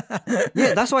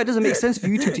 Yeah, that's why it doesn't make sense for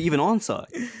you to even answer.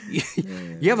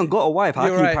 You haven't got a wife. How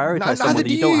You're can you right. prioritize Neither someone that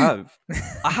do you don't you. have?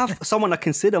 I have someone I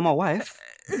consider my wife.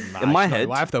 Nah, In my she's not head- your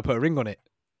wife, they'll put a ring on it.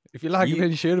 If you like it,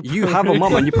 then you should. You have a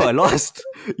mum and you put her last.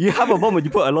 You have a mum and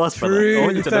you put her last, brother. I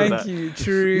want True. you to know Thank that. you.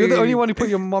 True. You're the only one who put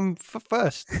your mum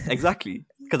first. Exactly.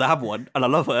 Because I have one and I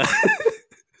love her.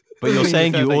 But Doesn't you're mean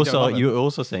saying you you don't also love them. you're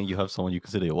also saying you have someone you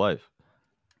consider your wife.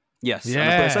 Yes, and I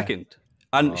put Yeah. a second.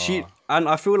 And she and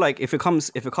I feel like if it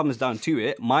comes down to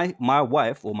it, my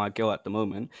wife or my girl at the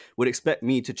moment would expect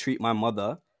me to treat my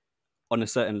mother on a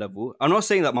certain level. I'm not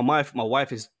saying that my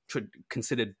wife is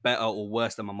considered better or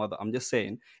worse than my mother. I'm just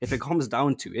saying if it comes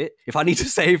down to it, if I need to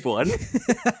save one,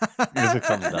 If it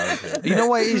comes down to it. You know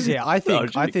what it is, yeah? I was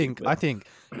think joking,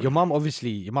 your mum, obviously,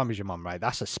 your mum is your mum, right?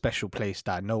 That's a special place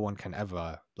that no one can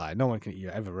ever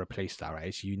ever replace that, right?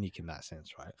 It's unique in that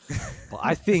sense, right? But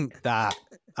I think that,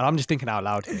 and I'm just thinking out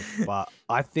loud here, but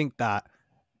I think that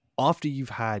after you've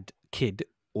had kid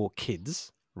or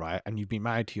kids, right, and you've been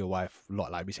married to your wife,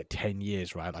 like we said, 10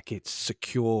 years, right? Like it's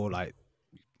secure, like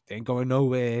they ain't going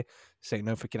nowhere. This ain't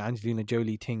no freaking Angelina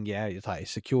Jolie thing, yeah? It's like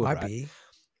it's secure, Might right? be.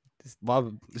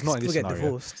 Well, it's not in this Still get scenario.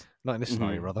 divorced. Not in this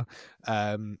scenario, brother.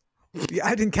 Yeah,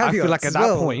 I didn't I caveats feel like at as that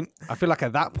well. point,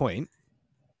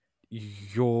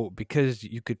 because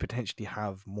you could potentially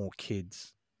have more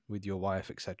kids with your wife,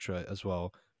 etc. as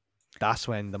well. That's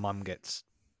when the mum gets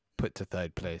put to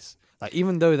third place. Like,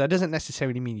 even though that doesn't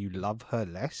necessarily mean you love her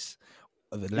less,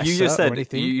 or the lesser you just or said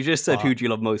anything. you just said but- who do you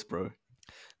love most, bro?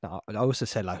 No, I also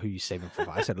said like who you saving for.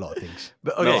 I said a lot of things.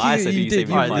 But, No, I said you you did. saved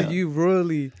You, my life. you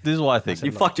royally. this is what I think.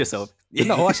 You fucked yourself.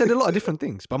 No, I said a lot of different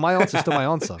things, but my answer's still my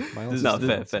answer. My answer's No, still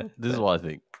my fair. answer. This is what I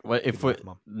think. Well, if Good enough,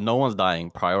 Mum. no one's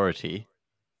dying, priority,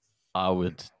 I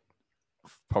would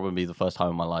probably the first time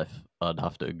in my life I'd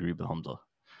have to agree with Hamza.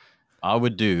 I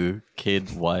would do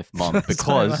kid, wife, mum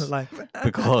because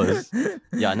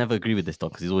yeah, I never agree with this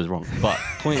dog because he's always wrong. But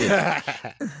point is,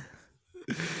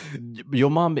 your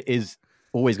mum is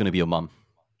always going to be your mum,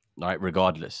 right?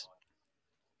 Regardless.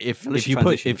 If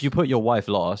you put your wife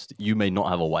last, you may not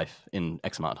have a wife in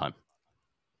X amount of time,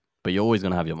 but you're always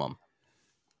going to have your mum.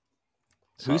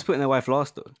 Who's putting their wife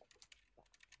last though?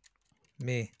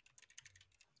 Me.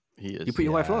 He is. You put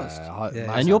your wife last.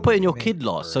 Yeah. And you're putting your Me. kid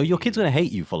last, so your kid's going to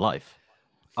hate you for life.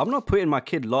 I'm not putting my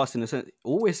kid last in the sense.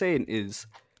 All we're saying is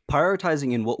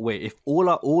prioritizing in what way. If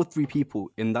all three people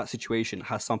in that situation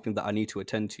has something that I need to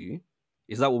attend to,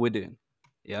 is that what we're doing?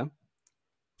 Yeah.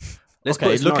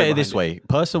 Okay, look at it this way.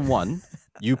 Person one,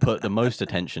 you put the most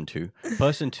attention to.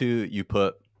 Person two, you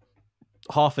put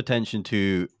half attention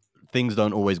to. Things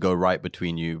don't always go right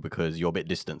between you because you're a bit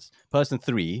distant. Person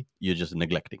three, you're just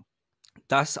neglecting.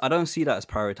 I don't see that as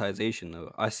prioritization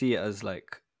though. I see it as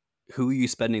like, who are you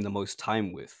spending the most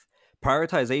time with?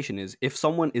 Prioritization is if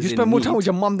someone is You in spend more need, time with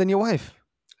your mum than your wife.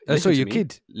 listen to your me,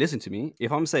 kid. Listen to me.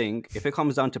 If it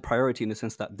comes down to priority in the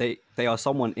sense that they are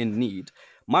someone in need,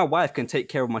 my wife can take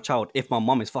care of my child if my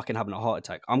mum is fucking having a heart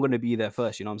attack. I'm gonna be there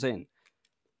first. You know what I'm saying?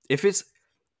 If it's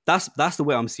that's the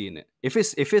way I'm seeing it. If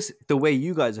it's the way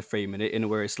you guys are framing it, in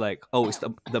where it's like, oh, it's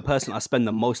the person I spend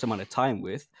the most amount of time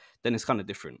with, then it's kind of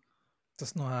different.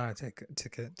 That's not how I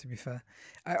took it, to be fair.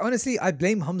 I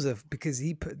blame Hamza because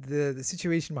he put the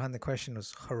situation behind the question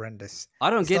was horrendous. I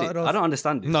don't get it. Started off- I don't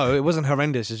understand it. No, it wasn't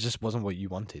horrendous. It just wasn't what you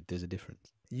wanted. There's a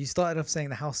difference. You started off saying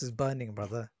the house is burning,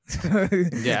 brother.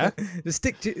 Yeah. Just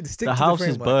stick to The house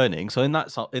is burning, so in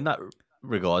that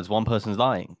regards, one person's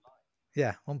dying.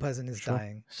 Yeah, one person is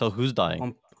dying. So who's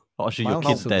dying? Actually, My your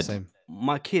uncle's kid's still the dead. same.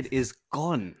 My kid is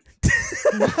gone.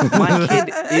 My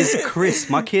kid is Chris.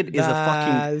 My kid is a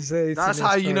fucking. That's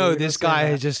how you know this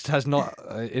guy just has not,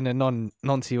 in a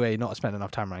non-T way, not spent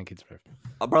enough time around kids,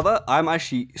 bro. Brother, I'm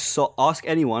actually so. Ask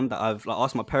anyone that I've like,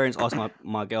 asked my parents, asked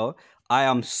my girl. I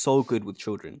am so good with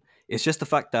children. It's just the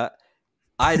fact that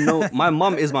I know my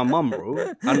mum is my mum,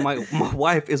 bro, and my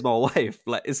wife is my wife.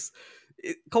 Like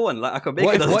come on, like I can make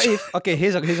it. What if? Okay,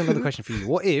 here's another question for you.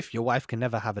 What if your wife can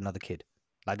never have another kid?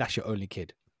 Like that's your only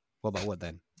kid. What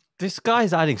then? This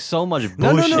guy's adding so much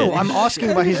bullshit. No. I'm asking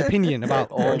about his opinion.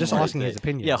 I'm just my asking days. his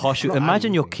opinion. Yeah, Harshu, Not imagine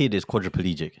adding your anything. kid is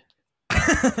quadriplegic.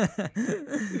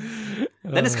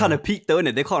 Then it's kind of peaked, though,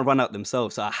 innit? They can't run out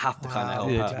themselves, so I have to kind of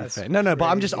help Yeah, out. to be That's fair. No, but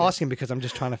I'm just crazy. asking because I'm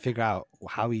just trying to figure out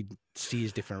how he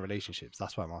sees different relationships.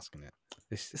 That's why I'm asking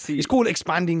it. See- It's called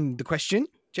expanding the question,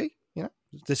 Jay. You know,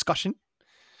 discussion.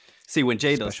 See, when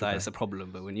Jay does Special that, guy. it's a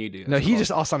problem, but when you do, No, it's he not.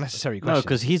 just asked unnecessary No, questions.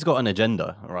 because he's got an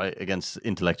agenda, right, against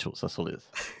intellectuals. That's all it is.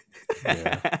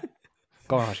 Yeah.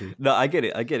 Go on, Hashi. No, I get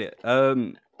it.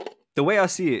 The way I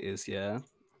see it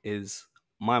is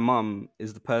my mum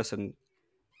is the person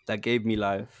that gave me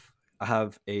life. I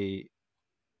have an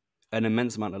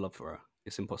immense amount of love for her.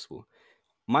 It's impossible.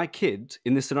 My kid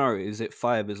in this scenario is at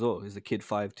 5 as well. Is the kid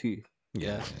 5 too?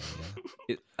 Yeah.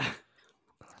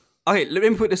 Okay, let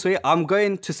me put it this way. I'm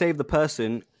going to save the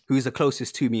person who's the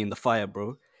closest to me in the fire,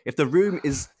 bro. If the room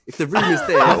is there,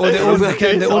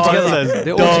 They're all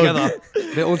together.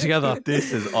 They're all together.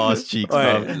 This is arse cheeks,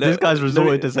 Alright, bro. let- This guy's let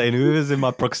resorted me- to saying whoever's in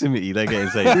my proximity, they're getting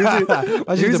saved.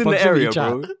 Who's in the area, chat.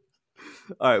 bro?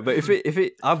 All right, but if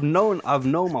it, I've known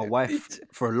my wife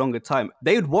for a longer time.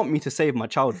 They would want me to save my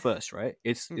child first, right?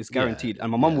 It's guaranteed.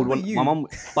 And my mum would want my mum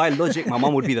by logic. My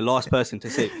mum would be the last person to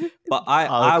save. But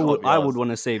I would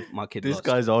want to save my kid. This last.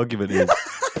 guy's argument is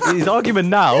his argument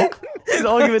now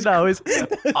is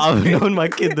I've known my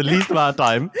kid the least amount of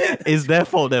time. It's their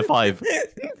fault they're 5.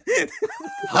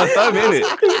 Damn it.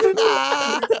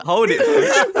 Hold it,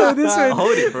 bro.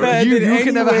 Hold it, bro. Man, You in any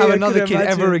can never way have I another could kid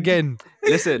ever imagine. again.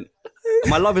 Listen,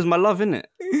 my love is my love, innit?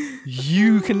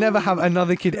 You can never have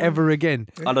another kid ever again.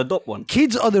 I'll adopt one.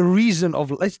 Kids are the reason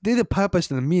of. They're the purpose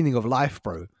and the meaning of life,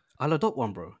 bro. I'll adopt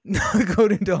one, bro.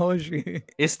 According to Hoshi.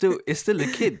 It's still a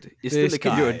kid. It's still This a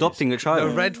kid. You're guy adopting a child.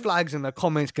 The red flags in the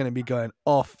comments gonna be going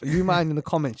off. You mind in the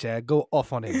comments, yeah? Go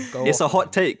off on him. Go It's a off.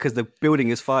 hot take because the building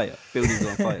is fire. Building's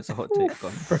on fire. It's a hot take. Go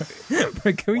on.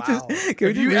 Bro, can we Wow. just If can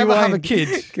we you just ever have a rewind?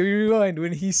 kid- Can we rewind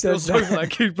when he says sorry that? for that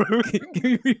kid, bro. Can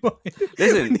we rewind?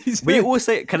 Listen, When he we said- all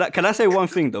say. Can I say one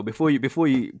thing though before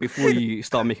you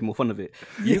start making more fun of it?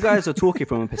 You guys are talking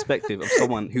from a perspective of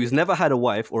someone who's never had a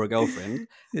wife or a girlfriend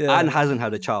Yeah. and hasn't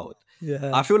had a child.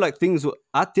 Yeah. I feel like things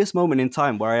at this moment in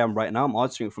time where I am right now, I'm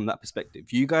answering from that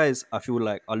perspective. You guys, I feel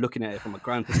like, are looking at it from a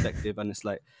grand perspective, and it's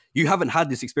like you haven't had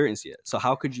this experience yet. So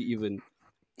how could you even?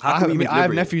 How can we even I have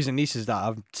deliberate? nephews and nieces that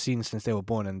I've seen since they were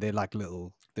born, and they're like my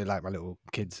little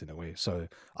kids in a way. So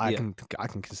I can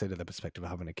consider the perspective of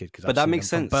having a kid, because But that makes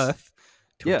sense. From birth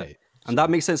to a date. And that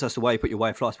makes sense as to why you put your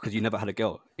wife last, because you never had a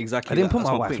girl. Exactly. I didn't put That's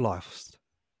my wife point. last.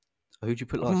 Who'd you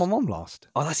put I put last? my mom last.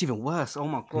 Oh, that's even worse. Oh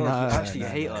my god, No, you actually no,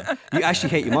 hate no. her. You actually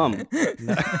hate your mum. No.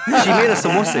 She made us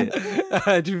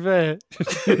samosa. To be fair,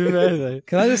 to be fair though.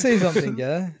 Can I just say something?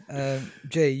 Yeah,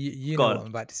 Jay, you Go know on. what I'm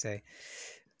about to say.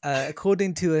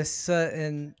 According to a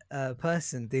certain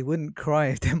person, they wouldn't cry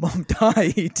if their mom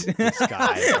died. This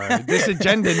guy, bro. This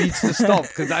agenda needs to stop,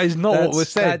 because that is not what was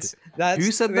said. That's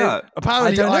Who said that?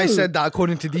 Apparently, I don't I know. said that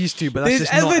according to these two, but that's There's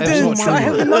just evidence. not I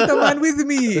have true. another man with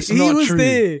me. It's He not was true.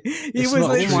 there. He It's was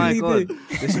not true. Oh my literally god.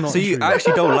 there. It's not So you true.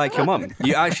 actually don't like your mum?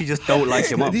 You actually just don't like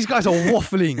your mum? These guys are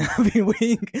waffling. I've been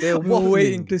waiting. They're I've been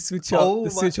waiting waffling. to switch up, Oh to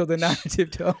switch up the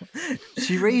narrative. To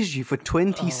She raised you for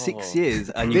 26 years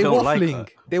and you They're don't like waffling. her.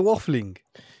 They're waffling.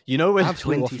 You know when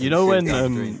Absolutely you know when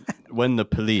 26 when the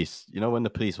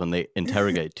police when they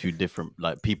interrogate two different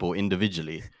like people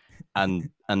individually and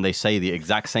they say the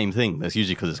exact same thing, that's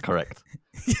usually because it's correct.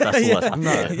 That's all that's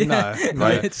happening. No,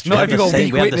 Right. It's Not We if have you the got same-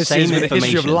 weak we have the witnesses same with a history of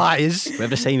information. lies, We have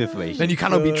the same information. then you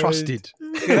cannot be Right. trusted.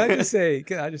 Can I just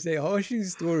say,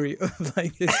 Hoshi's story of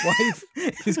like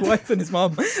his wife and his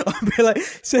mom, I'll be like,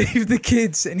 save the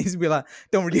kids, and he's be like,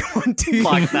 don't really want to.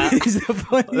 Fuck that. It's the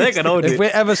funniest They can hold If it. we're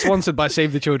ever sponsored by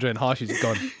Save the Children, Harsh is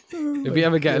gone. If we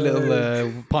ever get a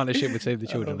little partnership with Save the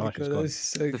Children, Oh my Harsh is God, gone. that's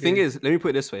so The thing good. is, let me put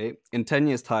it this way. In 10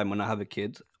 years' time, when I have a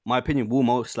kid, my opinion will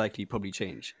most likely probably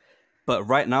change. But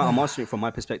right now, I'm answering from my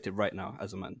perspective right now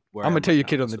as a man. I'm going to tell your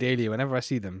kid on the daily, whenever I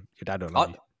see them, your dad don't love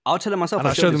you. I'll tell him myself. And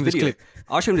I'll show them this video. clip.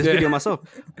 I'll show him this Yeah. video myself.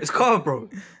 It's calm, bro.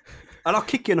 And I'll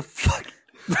kick you in the fuck.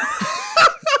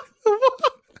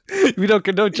 We don't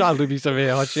condone child abuse over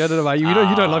here, Harsh. I don't know about you. You know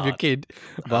you don't love your kid,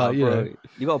 but you know. Bro,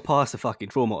 you got to pass the fucking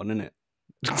trauma on, innit?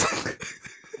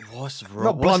 What's wrong?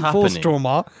 Not What's blunt force happening?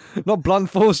 trauma. Not blunt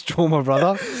force trauma,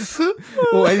 brother.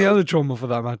 Or any other trauma for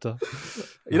that matter.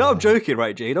 You know I'm joking,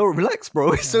 right, Jay? No, relax,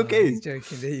 bro. It's Oh, okay. He's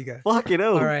joking. There you go. Fucking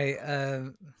hell. All right.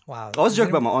 Wow. I was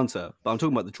joking about my answer, but I'm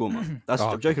talking about the trauma. That's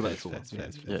I'm joking about the trauma. fair.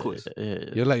 Yeah, Of course. yeah.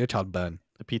 You'll let your child burn.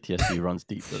 The PTSD runs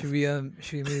deep. Should we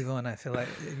move on? I feel like,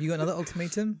 have you got another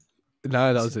ultimatum?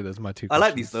 No, that was it. That's my two I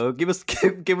like questions. these though.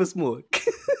 Give us more.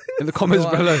 In the comments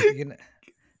You know what? below. You know,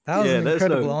 that was Yeah, an let us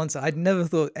incredible know. answer. I'd never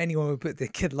thought anyone would put their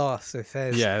kid last. So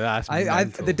fair. Yeah, that's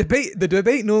mental. The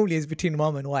debate normally is between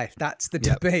mom and wife. That's the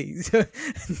Yep. debate.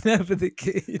 Never the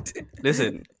kid.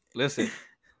 Listen.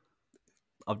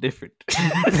 I'm different. We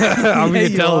Yeah, can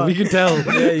you tell. are. We can tell. Yeah,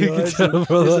 We you can are. tell, There's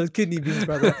brother. those kidney beans,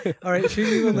 brother. All right, should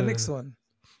we move on to the next one?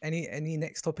 Any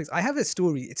next topics? I have a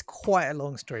story. It's quite a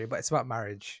long story, but it's about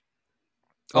marriage.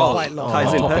 Oh, Quite long.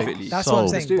 ties in Oh, perfectly. That's so what I'm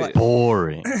Let's saying. do But it.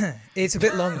 boring. it's a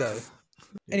bit long though.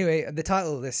 Anyway, the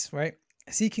title of this, right?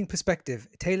 Seeking perspective.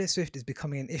 Taylor Swift is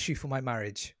becoming an issue for my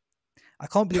marriage. I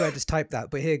can't believe I just typed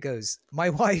that, but here it goes. My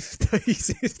wife.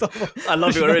 I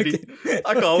love you already.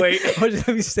 I can't wait. Let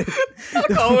me say. I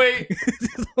can't wait.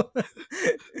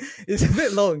 It's a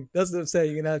bit long. That's what I'm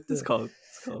saying. You're gonna have to. It's cold.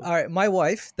 It's cold. All right, my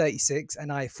wife, 36,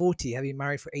 and I, 40, have been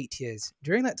married for 8 years.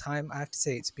 During that time, I have to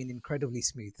say it's been incredibly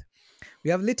smooth. We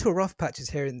have little rough patches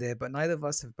here and there, but neither of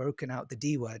us have broken out the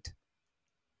D word.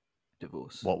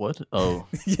 Divorce. What word? Oh,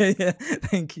 yeah,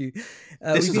 thank you. This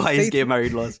we've is been why he's getting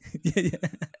married last. yeah.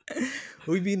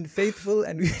 We've been faithful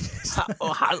and we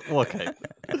okay.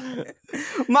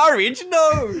 Marriage?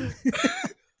 No.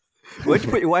 Where'd you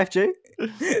put your wife, Jay?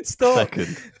 stop,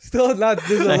 Second. stop, lads.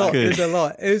 There's a lot. Second. There's a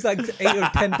lot. It was like 8 or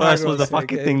 10 First paragraphs. was the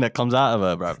fucking okay? thing that comes out of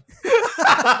her, bro.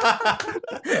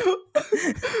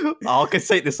 I can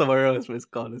say this somewhere else, but it's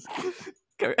gone.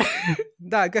 Carry,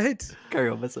 Nah, go ahead. carry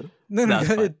on, Messa. No, Nah, go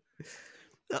it's ahead.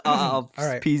 All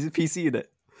right. PC in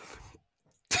it.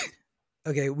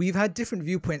 Okay, we've had different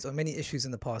viewpoints on many issues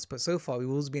in the past, but so far we've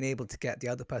always been able to get the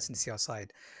other person to see our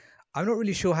side. I'm not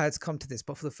really sure how it's come to this,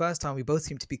 but for the first time, we both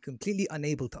seem to be completely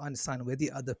unable to understand where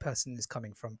the other person is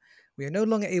coming from. We are no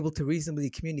longer able to reasonably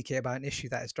communicate about an issue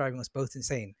that is driving us both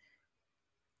insane.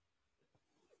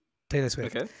 Taylor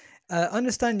Swift. Okay.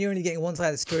 Understand you're only getting one side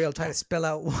of the story. I'll try to spell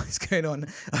out what's going on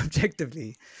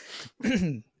objectively.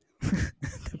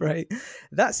 Right.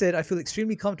 That said, I feel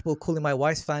extremely comfortable calling my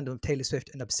wife's fandom of Taylor Swift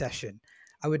an obsession.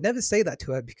 I would never say that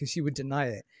to her because she would deny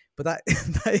it, but that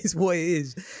is what it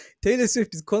is. Taylor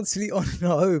Swift is constantly on in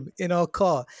our home, in our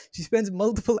car. She spends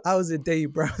multiple hours a day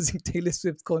browsing Taylor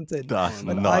Swift content That's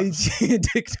on nuts. IG and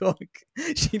TikTok.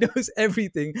 She knows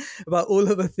everything about all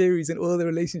of her theories and all the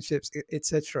relationships,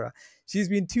 etc. She's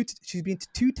been to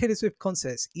 2 Taylor Swift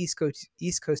concerts, East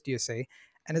Coast USA,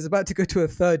 and is about to go to a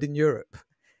third in Europe.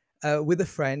 With a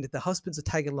friend. The husbands are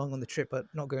tagging along on the trip, but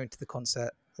not going to the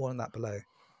concert. All on that below.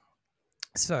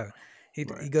 So he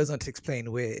goes on to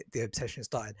explain where the obsession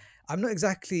started. I'm not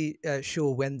exactly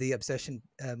sure when the obsession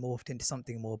morphed into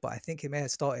something more, but I think it may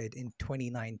have started in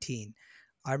 2019.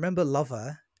 I remember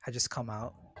Lover had just come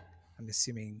out. I'm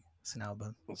assuming it's an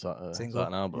album. Is that Single.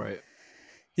 an album? Right.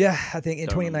 Yeah, I think in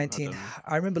Don't remember, 2019. don't know.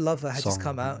 I remember Lover had just Song,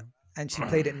 come out, yeah. and she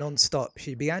played it non-stop.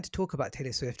 She began to talk about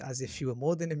Taylor Swift as if she were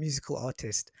more than a musical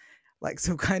artist, like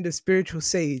some kind of spiritual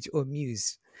sage or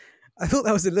muse. I thought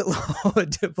that was a little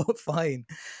odd, but fine.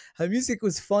 Her music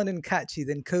was fun and catchy.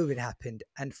 Then COVID happened,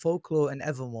 and Folklore and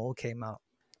Evermore came out.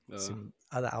 Some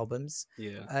other albums.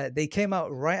 Yeah. They came out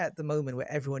right at the moment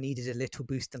where everyone needed a little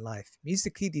boost in life.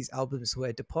 Musically, these albums were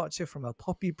a departure from her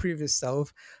poppy previous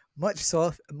self, much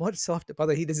softer. By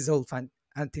the way, he does his whole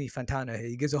Anthony Fantano here.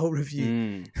 He gives a whole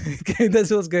review. Okay, that's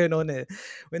what's going on here.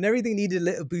 When everything needed a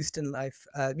little boost in life,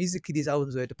 musically, these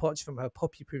albums were a departure from her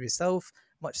poppy previous self,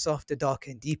 much softer,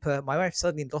 darker, and deeper. My wife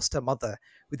suddenly lost her mother,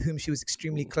 with whom she was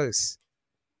extremely close.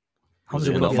 Was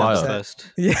Hamza it in would a be fire? upset.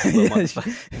 First. Yeah, Well, yeah. my-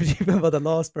 She remember the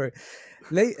last, bro.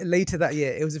 Later that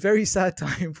year, it was a very sad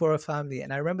time for her family,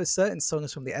 and I remember certain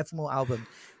songs from the Evermore album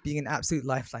being an absolute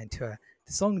lifeline to her.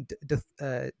 The song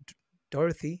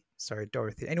Dorothy. Sorry,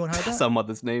 Dorothy. Anyone heard that? Some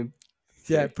mother's name.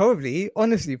 Yeah, probably.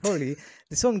 Honestly, probably.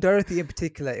 The song Dorothy in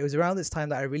particular, it was around this time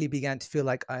that I really began to feel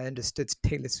like I understood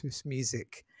Taylor Swift's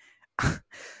music.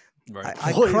 Right.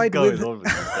 I What is cried going with on with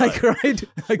this I guy? cried.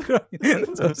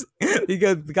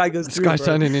 The guy goes This through, guy's bro.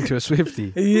 turning into a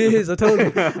Swiftie. He is, I told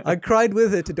you. I cried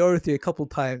with her to Dorothy a couple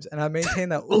times, and I maintain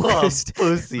that What August a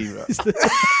pussy, bro. is the...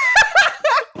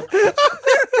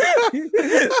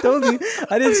 Told you.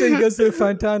 I didn't say he goes to the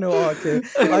Fantano arc here.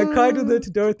 I cried with her to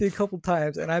Dorothy a couple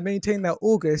times, and I maintain that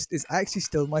August is actually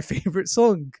still my favorite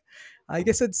song. I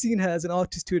guess I'd seen her as an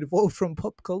artist who had evolved from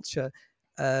pop culture,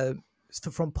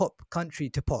 from pop country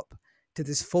to pop, to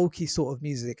this folky sort of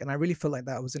music, and I really felt like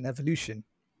that was an evolution.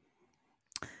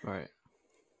 Right.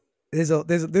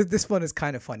 This one is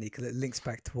kind of funny because it links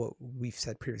back to what we've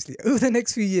said previously. Over the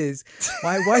next few years,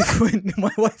 my wife went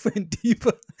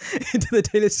deeper into the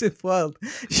Taylor Swift world.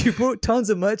 She bought tons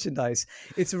of merchandise.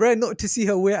 It's rare not to see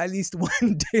her wear at least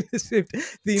one Taylor Swift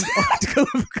themed article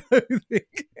of clothing.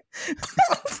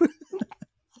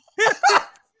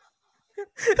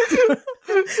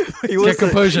 Get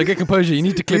composure. You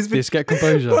need to clip this. Get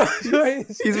composure.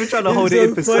 He's been trying to hold it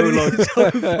in for so long. It's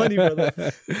so funny, brother.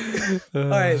 All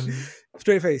right,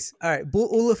 straight face. All right,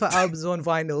 bought all of her albums on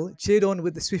vinyl, cheered on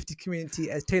with the Swiftie community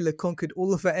as Taylor conquered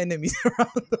all of her enemies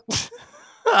around the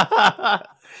world.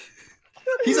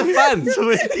 He's a fan.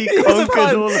 He a conquered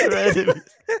fan. all her enemies.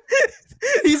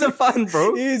 He's a fan,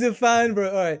 bro. He's a fan, bro.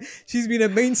 All right, she's been a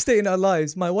mainstay in our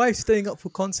lives. My wife's staying up for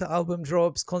concert album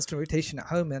drops, constant rotation at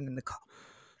home and in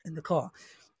the car.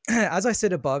 As I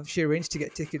said above, she arranged to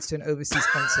get tickets to an overseas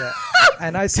concert,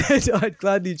 and I said I'd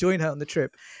gladly join her on the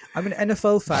trip. I'm an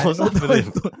NFL fan. What's although I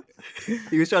happening? thought-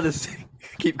 He was trying to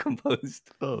keep composed.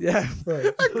 Oh. yeah,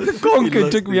 bro.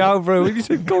 Conquered took me out, bro. When you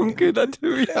said conquered, that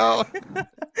took me out.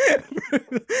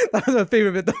 That was my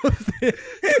favorite bit. That was it.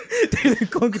 Taylor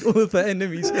conquered all of her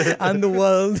enemies and the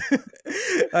world. All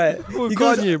right. Well, He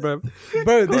goes- Kanye, bro.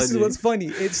 Bro, this is Kanye. what's funny.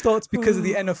 It starts because of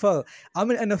the NFL.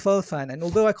 I'm an NFL fan, and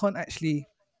although I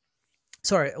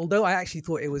actually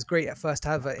thought it was great at first to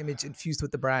have her image infused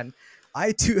with the brand,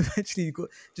 I too eventually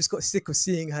just got sick of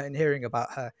seeing her and hearing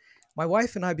about her. My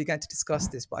wife and I began to discuss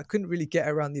this, but I couldn't really get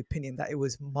around the opinion that it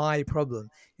was my problem.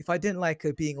 If I didn't like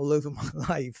her being all over my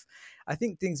life, I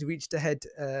think things reached a head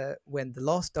when the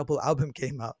last double album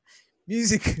came out.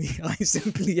 Musically, I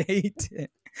simply hate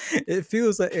it. It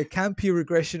feels like a campy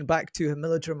regression back to her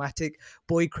melodramatic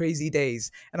boy crazy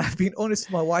days. And I've been honest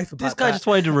with my wife about This guy that. just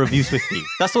wanted to review Swiftie.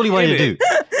 That's all he wanted to do.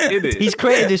 Innit? He's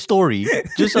created this story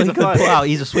just so He's he a could fan. put out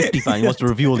he's a Swiftie fan. He wants to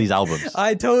review all these albums.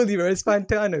 I told you, bro, it's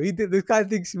Fantano. This guy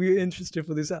thinks we're interested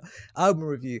for this album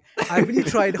review. I really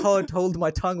tried hard to hold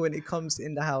my tongue when it comes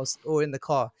in the house or in the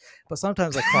car, but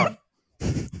sometimes I can't.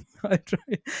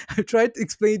 I've tried to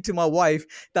explain to my wife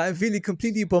that I'm feeling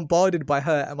completely bombarded by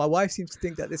her, and my wife seems to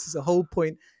think that this is the whole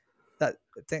point.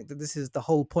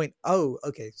 Oh,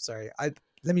 okay, sorry.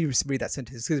 Let me read that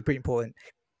sentence because it's pretty important.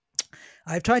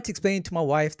 I've tried to explain to my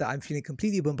wife that I'm feeling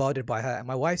completely bombarded by her, and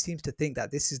my wife seems to think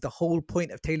that this is the whole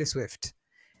point of Taylor Swift.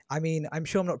 I mean, I'm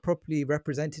sure I'm not properly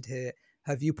represented here,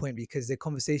 her viewpoint because the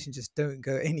conversations just don't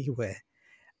go anywhere.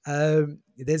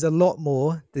 There's a lot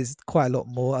more. There's quite a lot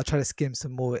more. I'll try to skim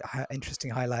some more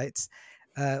interesting highlights.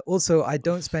 Also, I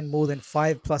don't spend more than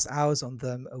 5+ hours on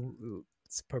them.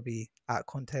 It's probably out of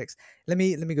context. Let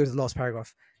me go to the last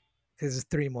paragraph because there's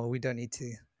 3 more. We don't need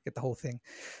to get the whole thing.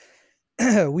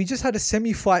 We just had a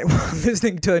semi-fight while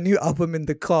listening to a new album in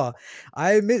the car.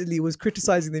 I admittedly was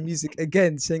criticizing the music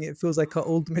again, saying it feels like her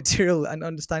old material and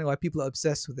understanding why people are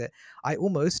obsessed with it. I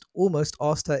almost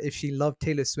asked her if she loved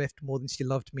Taylor Swift more than she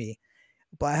loved me,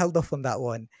 but I held off on that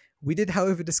one. We did,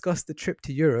 however, discuss the trip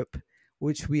to Europe,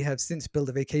 which we have since built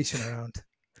a vacation around.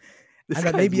 And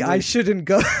that maybe I shouldn't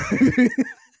go.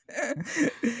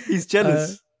 He's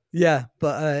jealous. Yeah,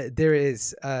 but there it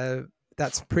is.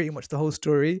 That's pretty much the whole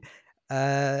story.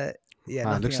 Yeah,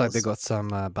 it looks like they got some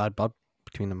bad blood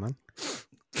between them, man.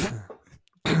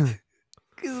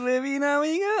 Cause baby, now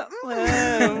we got.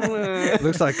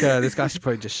 Looks like this guy should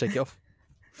probably just shake it off.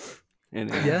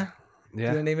 Yeah. Do you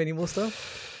want to name any more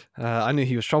stuff? I knew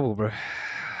he was trouble, bro.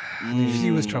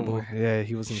 She was trouble. Yeah,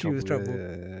 he was in trouble. She was trouble.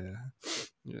 Yeah.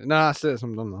 Nah, that's it.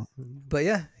 I'm done now. But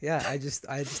yeah. I just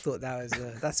thought that was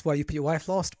that's why you put your wife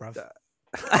last, bro.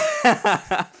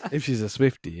 If she's a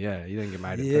Swiftie, yeah, you don't get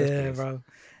married. Yeah, bro.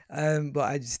 But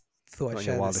I just thought I'd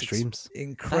share this dreams.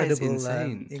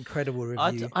 incredible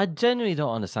review. I genuinely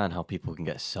don't understand how people can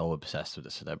get so obsessed with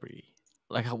a celebrity.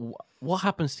 Like, what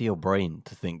happens to your brain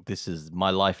to think this is my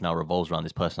life now revolves around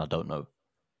this person I don't know?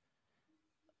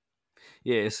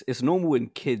 Yeah, it's normal in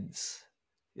kids.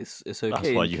 It's okay.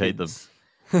 That's why you hate them.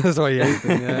 That's why you hate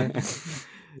them. Yeah.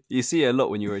 You see it a lot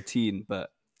when you're a teen,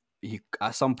 but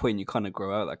at some point you kind of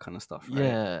grow out that kind of stuff, right?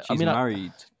 Yeah, she's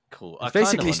married. Cool.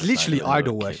 It's literally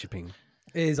idol worshipping.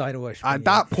 It is idol worshipping. At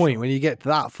that point, when you get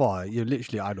that far, you're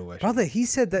literally idol worshipping. Brother, he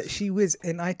said that she wears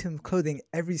an item of clothing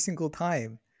every single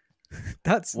time.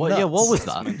 That's nuts. Yeah. What was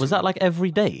that? Was that like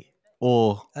every day,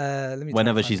 or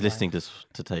whenever she's listening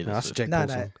to Taylor? That's Jake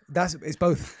no. It's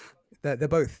both. They're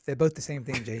both the same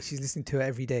thing, Jay. She's listening to it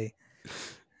every day.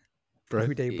 Bro.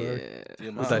 Every day, bro.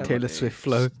 Yeah. Is that Taylor Swift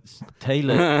flow?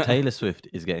 Taylor Swift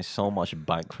is getting so much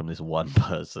bank from this one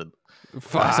person.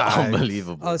 That's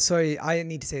unbelievable. Oh, sorry. I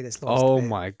need to say this last bit.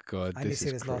 My God. I need to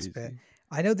say this last bit.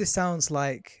 I know this sounds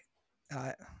like...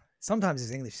 sometimes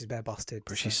his English is bare busted.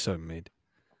 But she's so mid.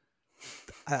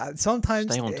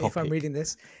 Sometimes, if I'm reading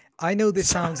this, I know this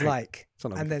sounds like...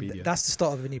 And then Wikipedia. that's the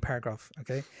start of a new paragraph,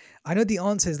 okay? I know the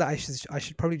answer is that I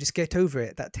should probably just get over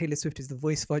it, that Taylor Swift is the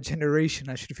voice of our generation.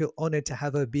 I should feel honored to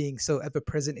have her being so ever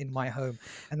present in my home,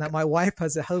 and that my wife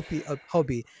has a healthy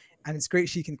hobby, and it's great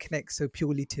she can connect so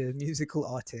purely to a musical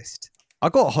artist. I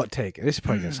got a hot take. This is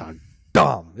probably going to sound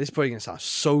dumb. This is probably going to sound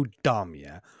so dumb,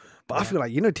 yeah? But I feel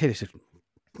like, Taylor Swift,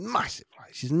 massive,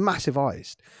 right? She's a massive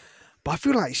artist. But I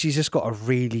feel like she's just got a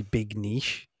really big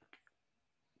niche.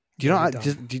 Do you know?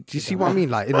 Do you see what I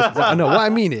mean? Like, I know what I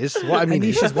mean is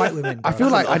niche is white women. Bro. I feel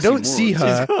like I don't see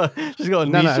her. She's got a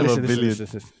niche of a billion.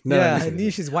 Her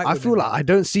niche is white women. I feel like I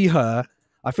don't see her.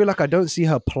 I feel like I don't see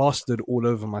her plastered all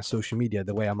over my social media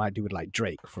the way I might do with like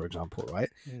Drake, for example,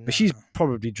 right? No. But she's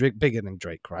probably bigger than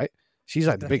Drake, right? She's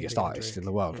like the biggest artist in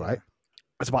the world, right?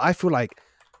 So, but I feel like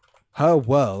her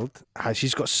world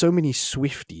she's got so many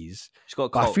Swifties. She's got a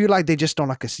cult. I feel like they're just on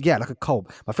like a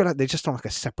cult. I feel like they're just on like a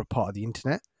separate part of the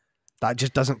internet that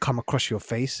just doesn't come across your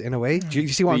face in a way. Do you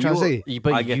see what I'm trying to say?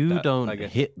 But you don't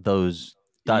hit that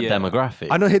demographic.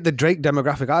 I don't hit the Drake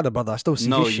demographic either, brother. I still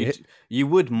see his shit. You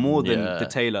would more than the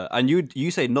Taylor. And you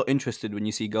say not interested when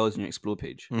you see girls on your Explore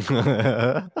page.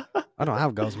 I don't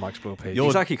have girls on my Explore page.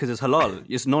 Exactly, because it's halal.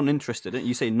 It's non-interested.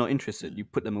 You say not interested, you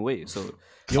put them away. So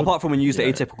apart from when you use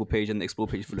the Atypical page and the Explore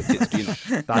page full of tits, do you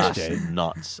know? That's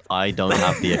nuts. I don't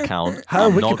have the account.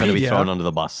 I'm not going to be thrown under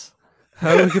the bus.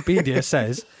 Her Wikipedia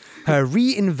says... Her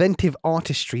reinventive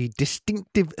artistry,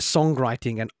 distinctive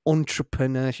songwriting, and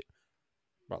entrepreneurship.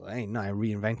 Bro, there ain't nothing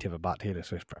reinventive about Taylor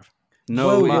Swift, bruv.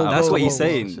 No, that's what he's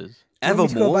saying.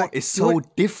 Evermore is so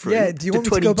different. Yeah, do you want me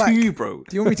to go back, bro?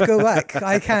 Do you want me to go back?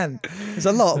 I can. There's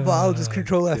a lot, but I'll just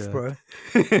Control F, bro.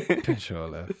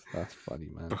 Control F. That's funny,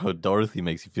 man. Bro, Dorothy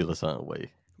makes you feel a certain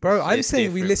way. Bro, I'm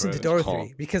saying we listen to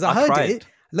Dorothy because I heard it.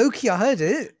 Low-key, I heard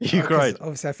it. You cried.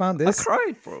 Obviously, I found this. I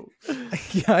cried, bro.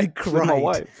 Yeah, I cried. With my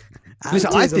wife.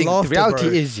 Listen, I think the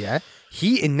reality is,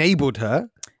 he enabled her.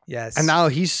 Yes. And now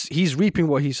he's reaping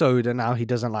what he sowed, and now he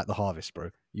doesn't like the harvest, bro.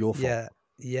 Your fault.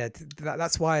 Yeah.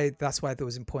 That's why it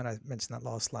was important I mentioned that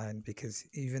last line, because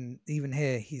even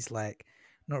here he's like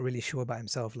not really sure about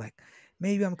himself. Like,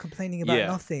 maybe I'm complaining about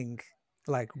nothing.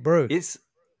 Like, bro.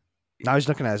 Now he's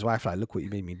looking at his wife like, look what you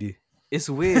made me do. It's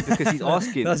weird because he's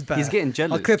asking. That's bad. He's getting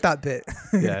jealous. I'll clip that bit.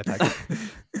 Yeah.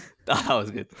 That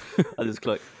was good. I just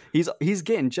clocked. He's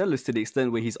getting jealous to the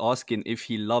extent where he's asking if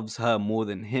he loves her more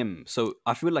than him. So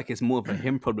I feel like it's more of a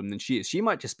him problem than she is. She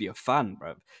might just be a fan,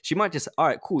 bruv. She might just, all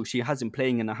right, cool. She has him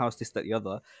playing in the house, this, that, the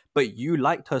other. But you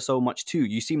liked her so much too.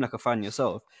 You seem like a fan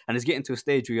yourself. And it's getting to a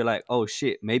stage where you're like, oh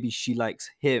shit, maybe she likes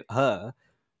her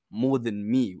more than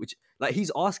me. Which, like,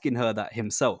 he's asking her that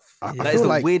himself. I That is feel the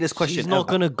like weirdest question She's not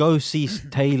ever. gonna go see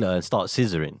Taylor and start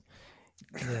scissoring.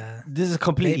 Yeah. This is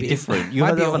completely Maybe. different. You Might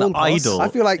have be a an whole cost. idol. I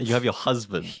feel like and you have your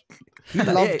husband. he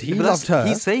loved But that's- her.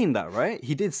 He's saying that, right?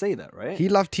 He did say that, right? He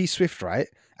loved T-Swift, right?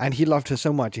 And he loved her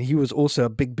so much, and he was also a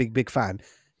big fan.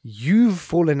 You've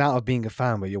fallen out of being a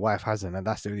fan, but your wife hasn't, and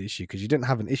that's the only issue. Because you didn't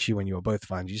have an issue when you were both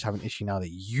fans. You just have an issue now that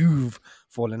you've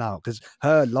fallen out. Because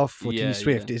her love for Yeah,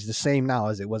 T-Swift yeah. is the same now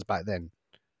as it was back then.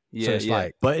 yeah, So it's yeah.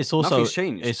 like, But it's also Nothing's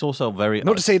changed. it's also very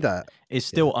not to say that. it's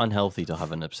still unhealthy to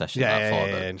have an obsession that far.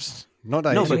 though. it's not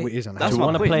that No, it but is that's unhealthy. To my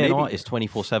want to point, play an maybe- artist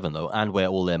 24/7 though, and wear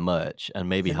all their merch, and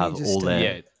maybe Let me have just, all their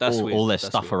Yeah, that's all, weird. all their That's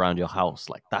stuff weird. around your house,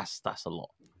 like that's a lot.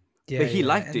 Yeah, But he yeah,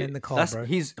 liked and it. then the car, That's bro.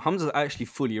 Hamza's actually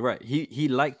fully right. He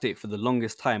liked it for the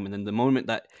longest time, and then the moment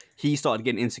that he started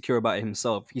getting insecure about it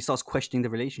himself, he starts questioning the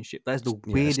relationship. That's the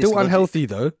Yeah, weirdest. still logic. unhealthy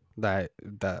though. That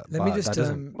Let but me that just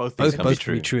doesn't- Both both things can be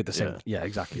can be true at the same. Yeah. Yeah,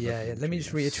 exactly. Yeah, both yeah. can Let be me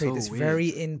true, just yeah. reiterate So this weird.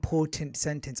 very important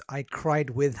sentence. I cried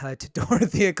with her to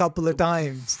Dorothy a couple of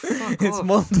times. It's off.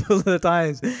 multiple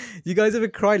times. You guys ever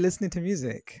cried listening to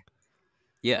music?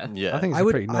 Yeah, Yeah, I think it's I a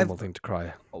would- pretty normal I've- thing to cry.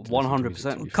 to listen to 100%.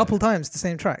 music, to be A fair. couple times, the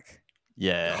same track.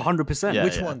 yeah, 100%. Yeah,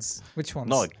 Which yeah. ones? Which ones?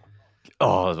 Not.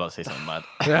 Oh, I was about to say something mad.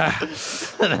 Yeah.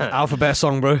 Alphabet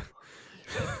song, bro.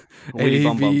 Willy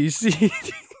Bum Bum. ABC.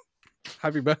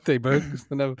 Happy birthday, bro. 'Cause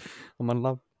I know I'm in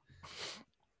love.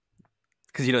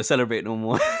 Because you don't celebrate no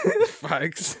more.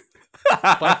 Facts.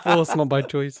 By force, not by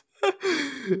choice.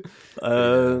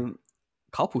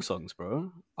 Couple songs, bro.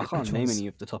 I can't Which name ones? any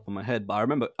off the top of my head,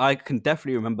 but I can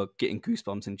definitely remember getting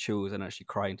goosebumps and chills and actually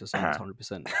crying to songs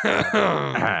 100%.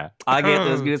 I get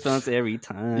those goosebumps every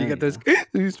time. You get those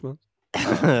goosebumps.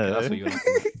 That's what you're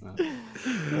laughing at.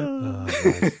 Oh,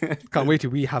 nice. Can't wait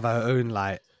till we have our own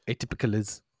like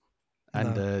atypicalers,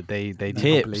 and No. they do Tips.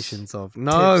 compilations of Tips,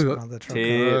 no, mother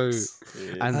trucker. Tips.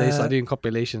 and they start Uh, doing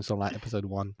compilations from like episode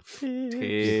 1. Be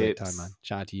a great time, Tips. man.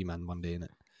 Shout out to you, man. One day, innit?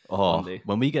 Oh, One day.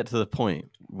 when we get to the point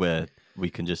where we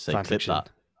can just say Fan clip fiction. that,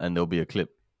 and there'll be a clip.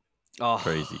 Oh,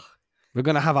 Crazy. We're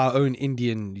gonna have our own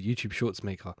Indian YouTube Shorts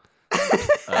maker.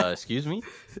 Excuse me.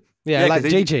 Yeah, Yeah, like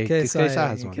 'cause they- JJ. KSI, KSI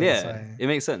has one. KSI. Yeah, it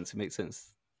makes sense. It makes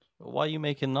sense. Why are you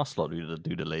making us lot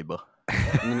do the labor?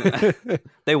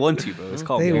 They want to, bro. It's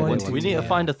calm. They They want want to. to. We need to Yeah.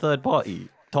 find a third party.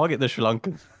 Target the Sri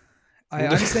Lankans.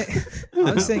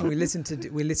 I'm saying we listen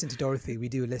to Dorothy. We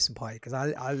do a listen party because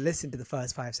I listened to the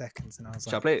first 5 seconds and I was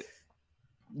Shall I like, play it?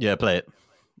 Yeah, play it.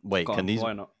 Wait, Go can on, these?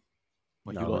 Why not?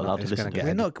 Well, No, you're we're not not. allowed to It's listen gonna to get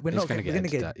it. we're It's gonna gonna get get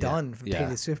edited, yeah. done from Yeah.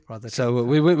 Taylor Swift, brother. So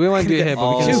we won't do it here, but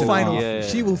we can She'll listen find to it. off. Yeah, yeah,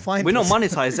 She will find. We're not us.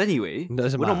 monetized anyway. It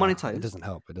doesn't We're not matter. monetized. It doesn't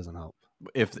help. It doesn't help.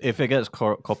 If it gets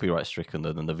copyright stricken,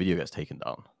 then the video gets taken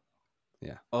down.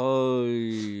 Oh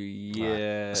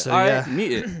yeah. So, All right, yeah.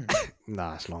 mute it.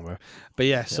 Nah, it's long, bro. But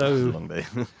yeah, Yeah, it's a so long day.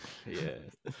 Yeah,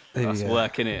 there that's you go.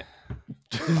 working it.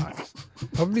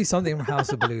 Probably something from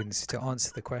House of Balloons to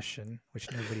answer the question,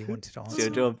 which nobody wanted to It's your answer.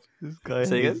 job. This guy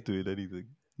Say again? is doing anything.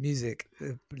 Music,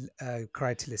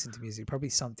 cried to listen to music. Probably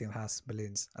something from House of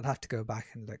Balloons. I'd have to go back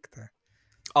and look there.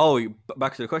 Oh,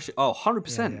 back to the question. Oh,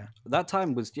 100%. Yeah. That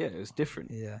time was it was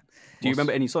different. Yeah, Do you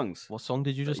remember any songs What song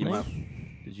did you just You name?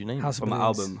 might- Did you name? House it? of from my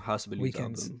Balloons. album House of Balloons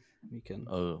Weekends. album? Weekend.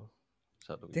 Oh, is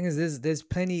that the thing is, there's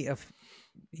plenty of.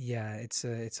 Yeah, it's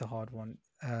a hard one.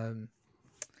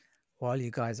 While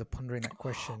you guys are pondering that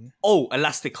question, Oh,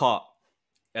 Elastic Heart.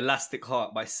 Elastic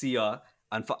Heart by Sia.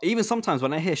 And even sometimes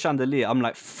when I hear Chandelier, I'm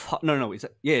like, fuck. No,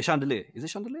 Chandelier. Is it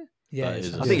Chandelier? yeah, That it's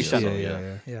is just- I think it's yeah, Shadow.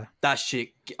 yeah. yeah. That shit.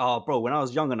 Oh, bro, when I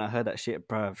was young and I heard that shit,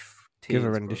 bruv. Give a tears,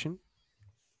 bro. rendition.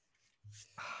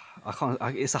 I can't.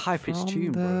 it's a high pitched From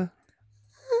tune, bro.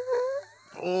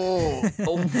 Oh,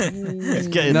 Oh, it's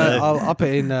getting No, there. I'll up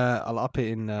it in. I'll up it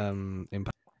in.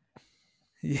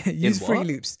 Yeah, use what?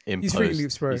 Fruity Loops. in Use post. Fruity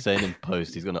Loops, bro. He's saying in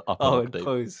post. He's gonna up oh, an in update.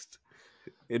 post.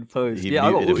 In post. He Yeah,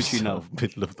 I got muted auto-tune now. himself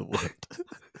middle of the word.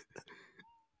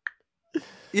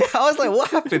 Yeah, I was like, what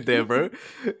happened there, bro?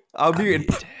 I'm muted.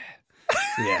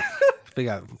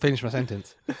 Yeah. Finish my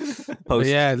sentence. But Post.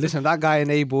 yeah, listen, that guy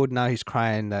enabled. Now he's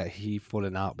crying that he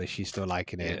fallen out, but she's still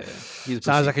liking Yeah. it. He's Sounds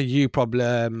pussy. like a you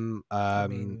problem. I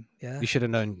mean, yeah. You should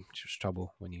have known it was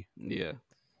trouble when you. Yeah.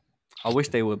 I wish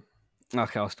they were.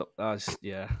 Okay, I'll stop.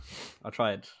 Yeah, I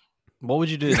tried. What would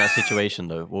you do in that situation,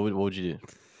 though? What would you do?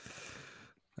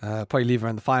 Probably leave her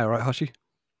in the fire, right, Hoshi?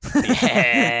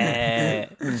 Yeah.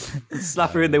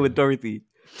 Slap her in there with Dorothy.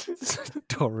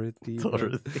 Dorothy.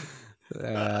 Dorothy.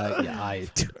 Yeah,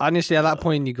 honestly, at that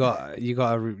point, you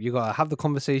gotta have the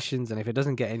conversations, and if it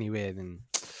doesn't get anywhere, then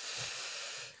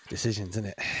decisions, isn't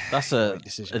it? That's a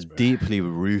deeply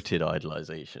rooted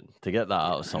idolization. To get that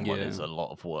out of someone Yeah. is a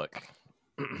lot of work.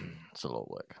 It's a lot of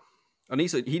work. And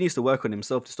he needs to work on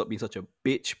himself to stop being such a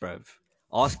bitch, bruv.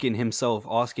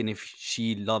 Asking if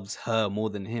she loves her more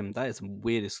than him. That is the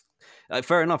weirdest.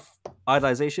 Fair enough.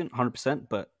 Idolization, 100%,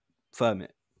 but firm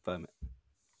it.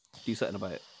 Do something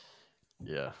about it.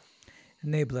 Yeah.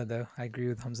 Enabler, though. I agree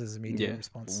with Hamza's immediate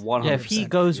response. 100%. Yeah, if he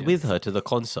goes with her to the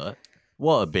concert,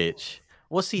 what a bitch.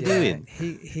 What's he doing?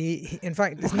 He in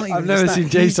fact, it's not even I've never seen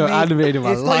Jay so animated in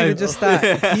my It's not even life. just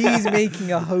that. He's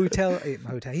making a hotel.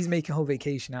 He's making a whole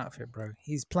vacation outfit, bro.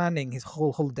 He's planning his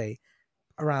whole holiday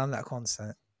around that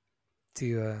concert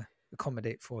to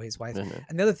accommodate for his wife. Mhm.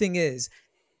 And the other thing is,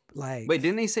 like, Wait,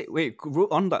 didn't he say? Wait,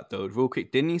 on that though, real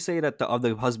quick. Didn't he say that the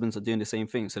other husbands are doing the same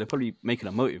thing? So they're probably making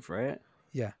a motive, right?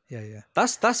 yeah.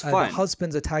 That's The fine.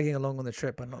 husbands are tagging along on the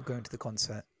trip but not going to the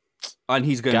concert. And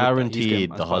he's going. with that. He's going Guaranteed as the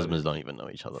part of husbands it. don't even know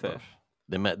each other. Fair. Bro.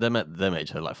 They met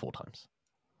each other like 4 times.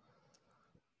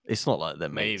 It's not like they're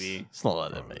mates. Maybe. It's not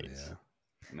like they're Probably, mates. yeah.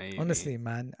 Maybe. Honestly,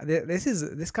 man,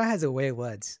 this guy has a way of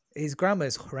words. His grammar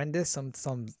is horrendous.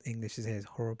 Some English is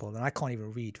horrible, and I can't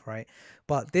even read, right?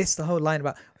 But the whole line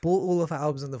about bought all of her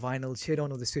albums on the vinyl, cheered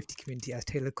on all the Swiftie community as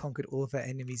Taylor conquered all of her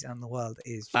enemies and the world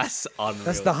is just, That's unreal.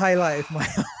 that's the highlight of my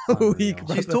whole Unreal. week. She's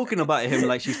brother. talking about him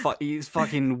like he's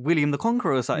fucking William the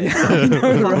Conqueror or something.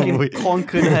 know, Fucking right?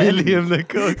 conquered her enemies. William the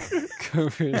Cook.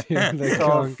 William the Oh,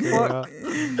 Conqueror. fuck.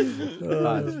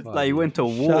 That's Like he went to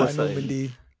war. Shout or out something.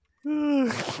 Normandy.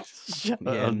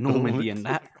 Yeah, Normandy and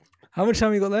that. How much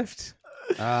time we got left?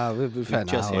 We're fair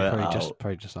just now. hit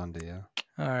Probably just under, yeah.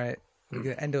 All right, we're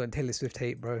gonna end it on Taylor Swift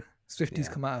hate, bro. Swifties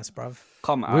come at us, bruv.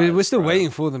 Come on. We're still waiting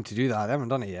for them to do that. They haven't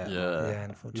done it yet. Yeah. Yeah,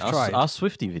 unfortunately. Just tried. Our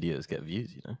Swifty videos get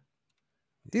views, you know.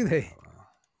 Do they?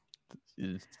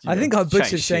 You I know. think I butchered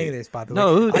shit. saying this, by the way.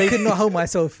 No, I could not hold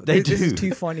myself. they This is do.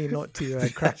 too funny not to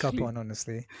crack up on,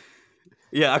 honestly.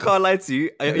 Yeah, I can't lie to you.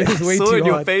 I It was way saw too in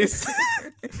your hard. face.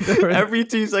 Every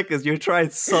 2 seconds, you're trying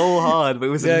so hard, but it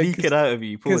was Yeah, leaking out of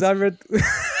you. Because Pause. I read,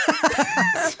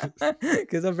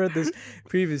 because I've read this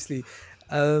previously.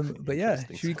 But yeah,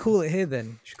 Interesting should we stuff. call it here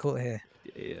then? Should we call it here?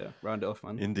 Yeah, round it off,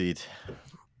 man. Indeed.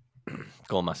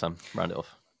 Go on, Massam. Round it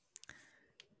off.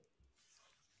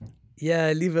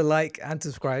 Yeah, leave a like and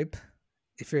subscribe.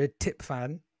 If you're a tip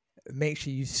fan, make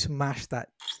sure you smash that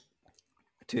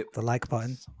Tip. the like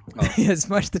button. Oh. Yeah,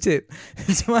 smash the tip,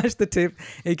 smash the tip,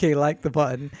 aka like the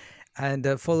button, and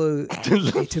follow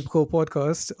Atypical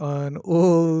podcast on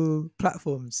all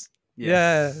platforms.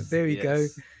 Yeah, there we go.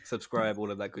 Yes. Subscribe, all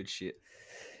of that good shit.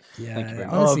 Yeah, Thank you very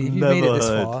much. honestly, I've if you've made it never this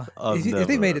heard- far, I've if never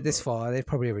they've made it heard this that. far, they've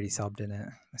probably already subbed in it.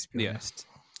 Let's be Yeah. honest.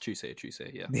 True say,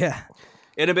 yeah. Yeah.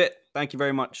 In a bit. Thank you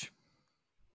very much.